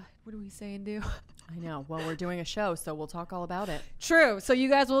 oh, my God, what do we say and do? I know. Well, we're doing a show, so we'll talk all about it. True. So you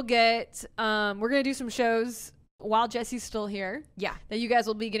guys will get we're going to do some shows while Jessie's still here. Yeah. That you guys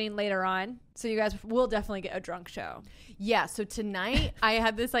will be getting later on. So you guys will definitely get a drunk show. Yeah. So tonight I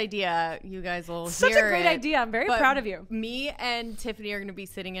had this idea. You guys will hear it. Such a great idea. I'm very proud of you. Me and Tiffany are going to be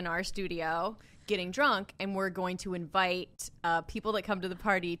sitting in our studio getting drunk, and we're going to invite people that come to the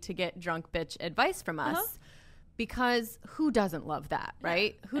party to get drunk bitch advice from us. Because who doesn't love that,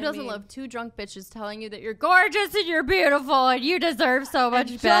 right? Who doesn't love two drunk bitches telling you that you're gorgeous and you're beautiful and you deserve so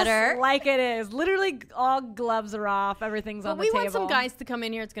much better? Just like it is. Literally all gloves are off. Everything's on the table. We want some guys to come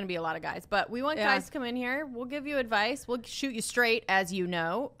in here. It's going to be a lot of guys. But we want guys to come in here. We'll give you advice. We'll shoot you straight, as you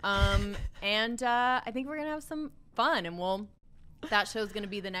know. And I think we're going to have some fun. And we'll That show's going to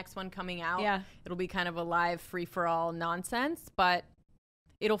be the next one coming out. Yeah. It'll be kind of a live free-for-all nonsense, but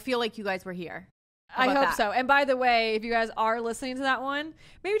it'll feel like you guys were here. I hope so. And by the way, if you guys are listening to that one,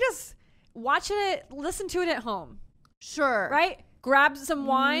 maybe just watch it, listen to it at home. Sure. Right? Grab some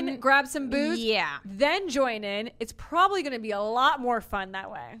wine, grab some booze. Yeah. Then join in. It's probably going to be a lot more fun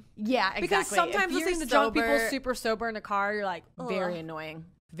that way. Yeah, exactly. Because sometimes listening to drunk people super sober in a car, you're like, ugh. Very annoying.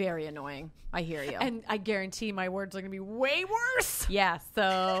 Very annoying. I hear you. And I guarantee my words are going to be way worse. Yeah,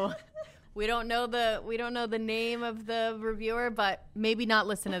 so we don't know the name of the reviewer, but maybe not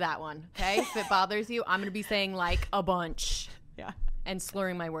listen to that one, okay? If it bothers you, I'm going to be saying like a bunch. Yeah. And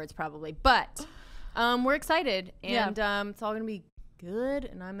slurring my words probably. But we're excited, and it's all going to be good,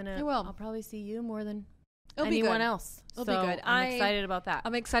 and I'll probably see you more than anyone else. It'll be good. I'm excited about that.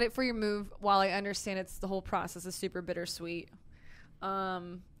 I'm excited for your move. While I understand the whole process is super bittersweet.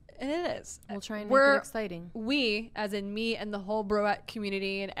 And it is. We'll try and make it exciting. We, as in me and the whole Broette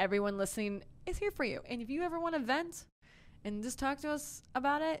community and everyone listening, is here for you. And if you ever want to vent and just talk to us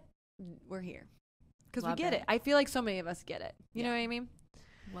about it, we're here. Because we get it. I feel like so many of us get it. You know what I mean?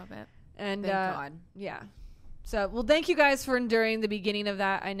 Love it. And thank God. Yeah. So, well, thank you guys for enduring the beginning of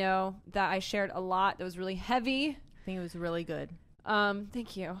that. I know that I shared a lot that was really heavy. I think it was really good.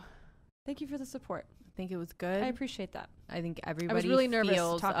 Thank you. Thank you for the support. I think it was good. I appreciate that. I think everybody I was really nervous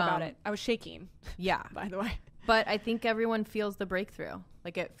to talk about it. I was shaking. Yeah. By the way. But I think everyone feels the breakthrough.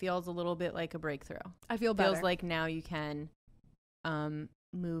 Like it feels a little bit like a breakthrough. I feel better. Feels like now you can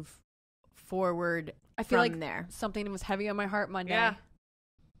move forward I feel from like there. Something was heavy on my heart Monday. Yeah.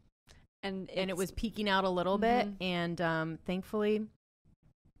 And it was peeking out a little bit. And thankfully,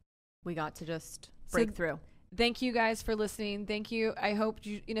 we got to just break through. Thank you guys for listening. Thank you. I hope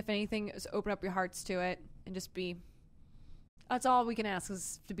you, and if anything, just open up your hearts to it and just be. That's all we can ask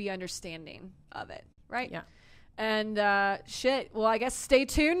is to be understanding of it, right? Yeah. And well, I guess stay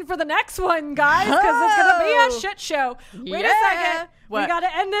tuned for the next one, guys, because it's gonna be a shit show. Wait a second. What? We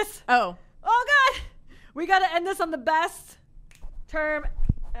gotta end this. Oh God. We gotta end this on the best term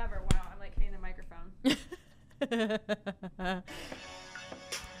ever. Wow, I'm like hitting the microphone.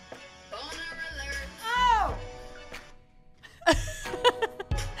 Oh!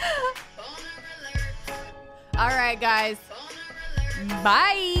 All right, guys.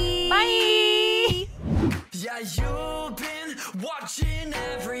 Bye. Bye. Yeah, you've been watching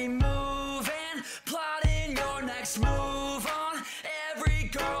every move and plotting your next move on every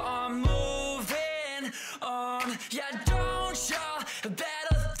girl I'm moving on. Yeah, don't you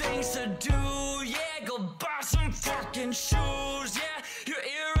better things to do? Yeah, go buy some fucking shoes. Yeah, you're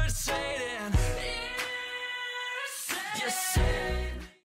irritating. You say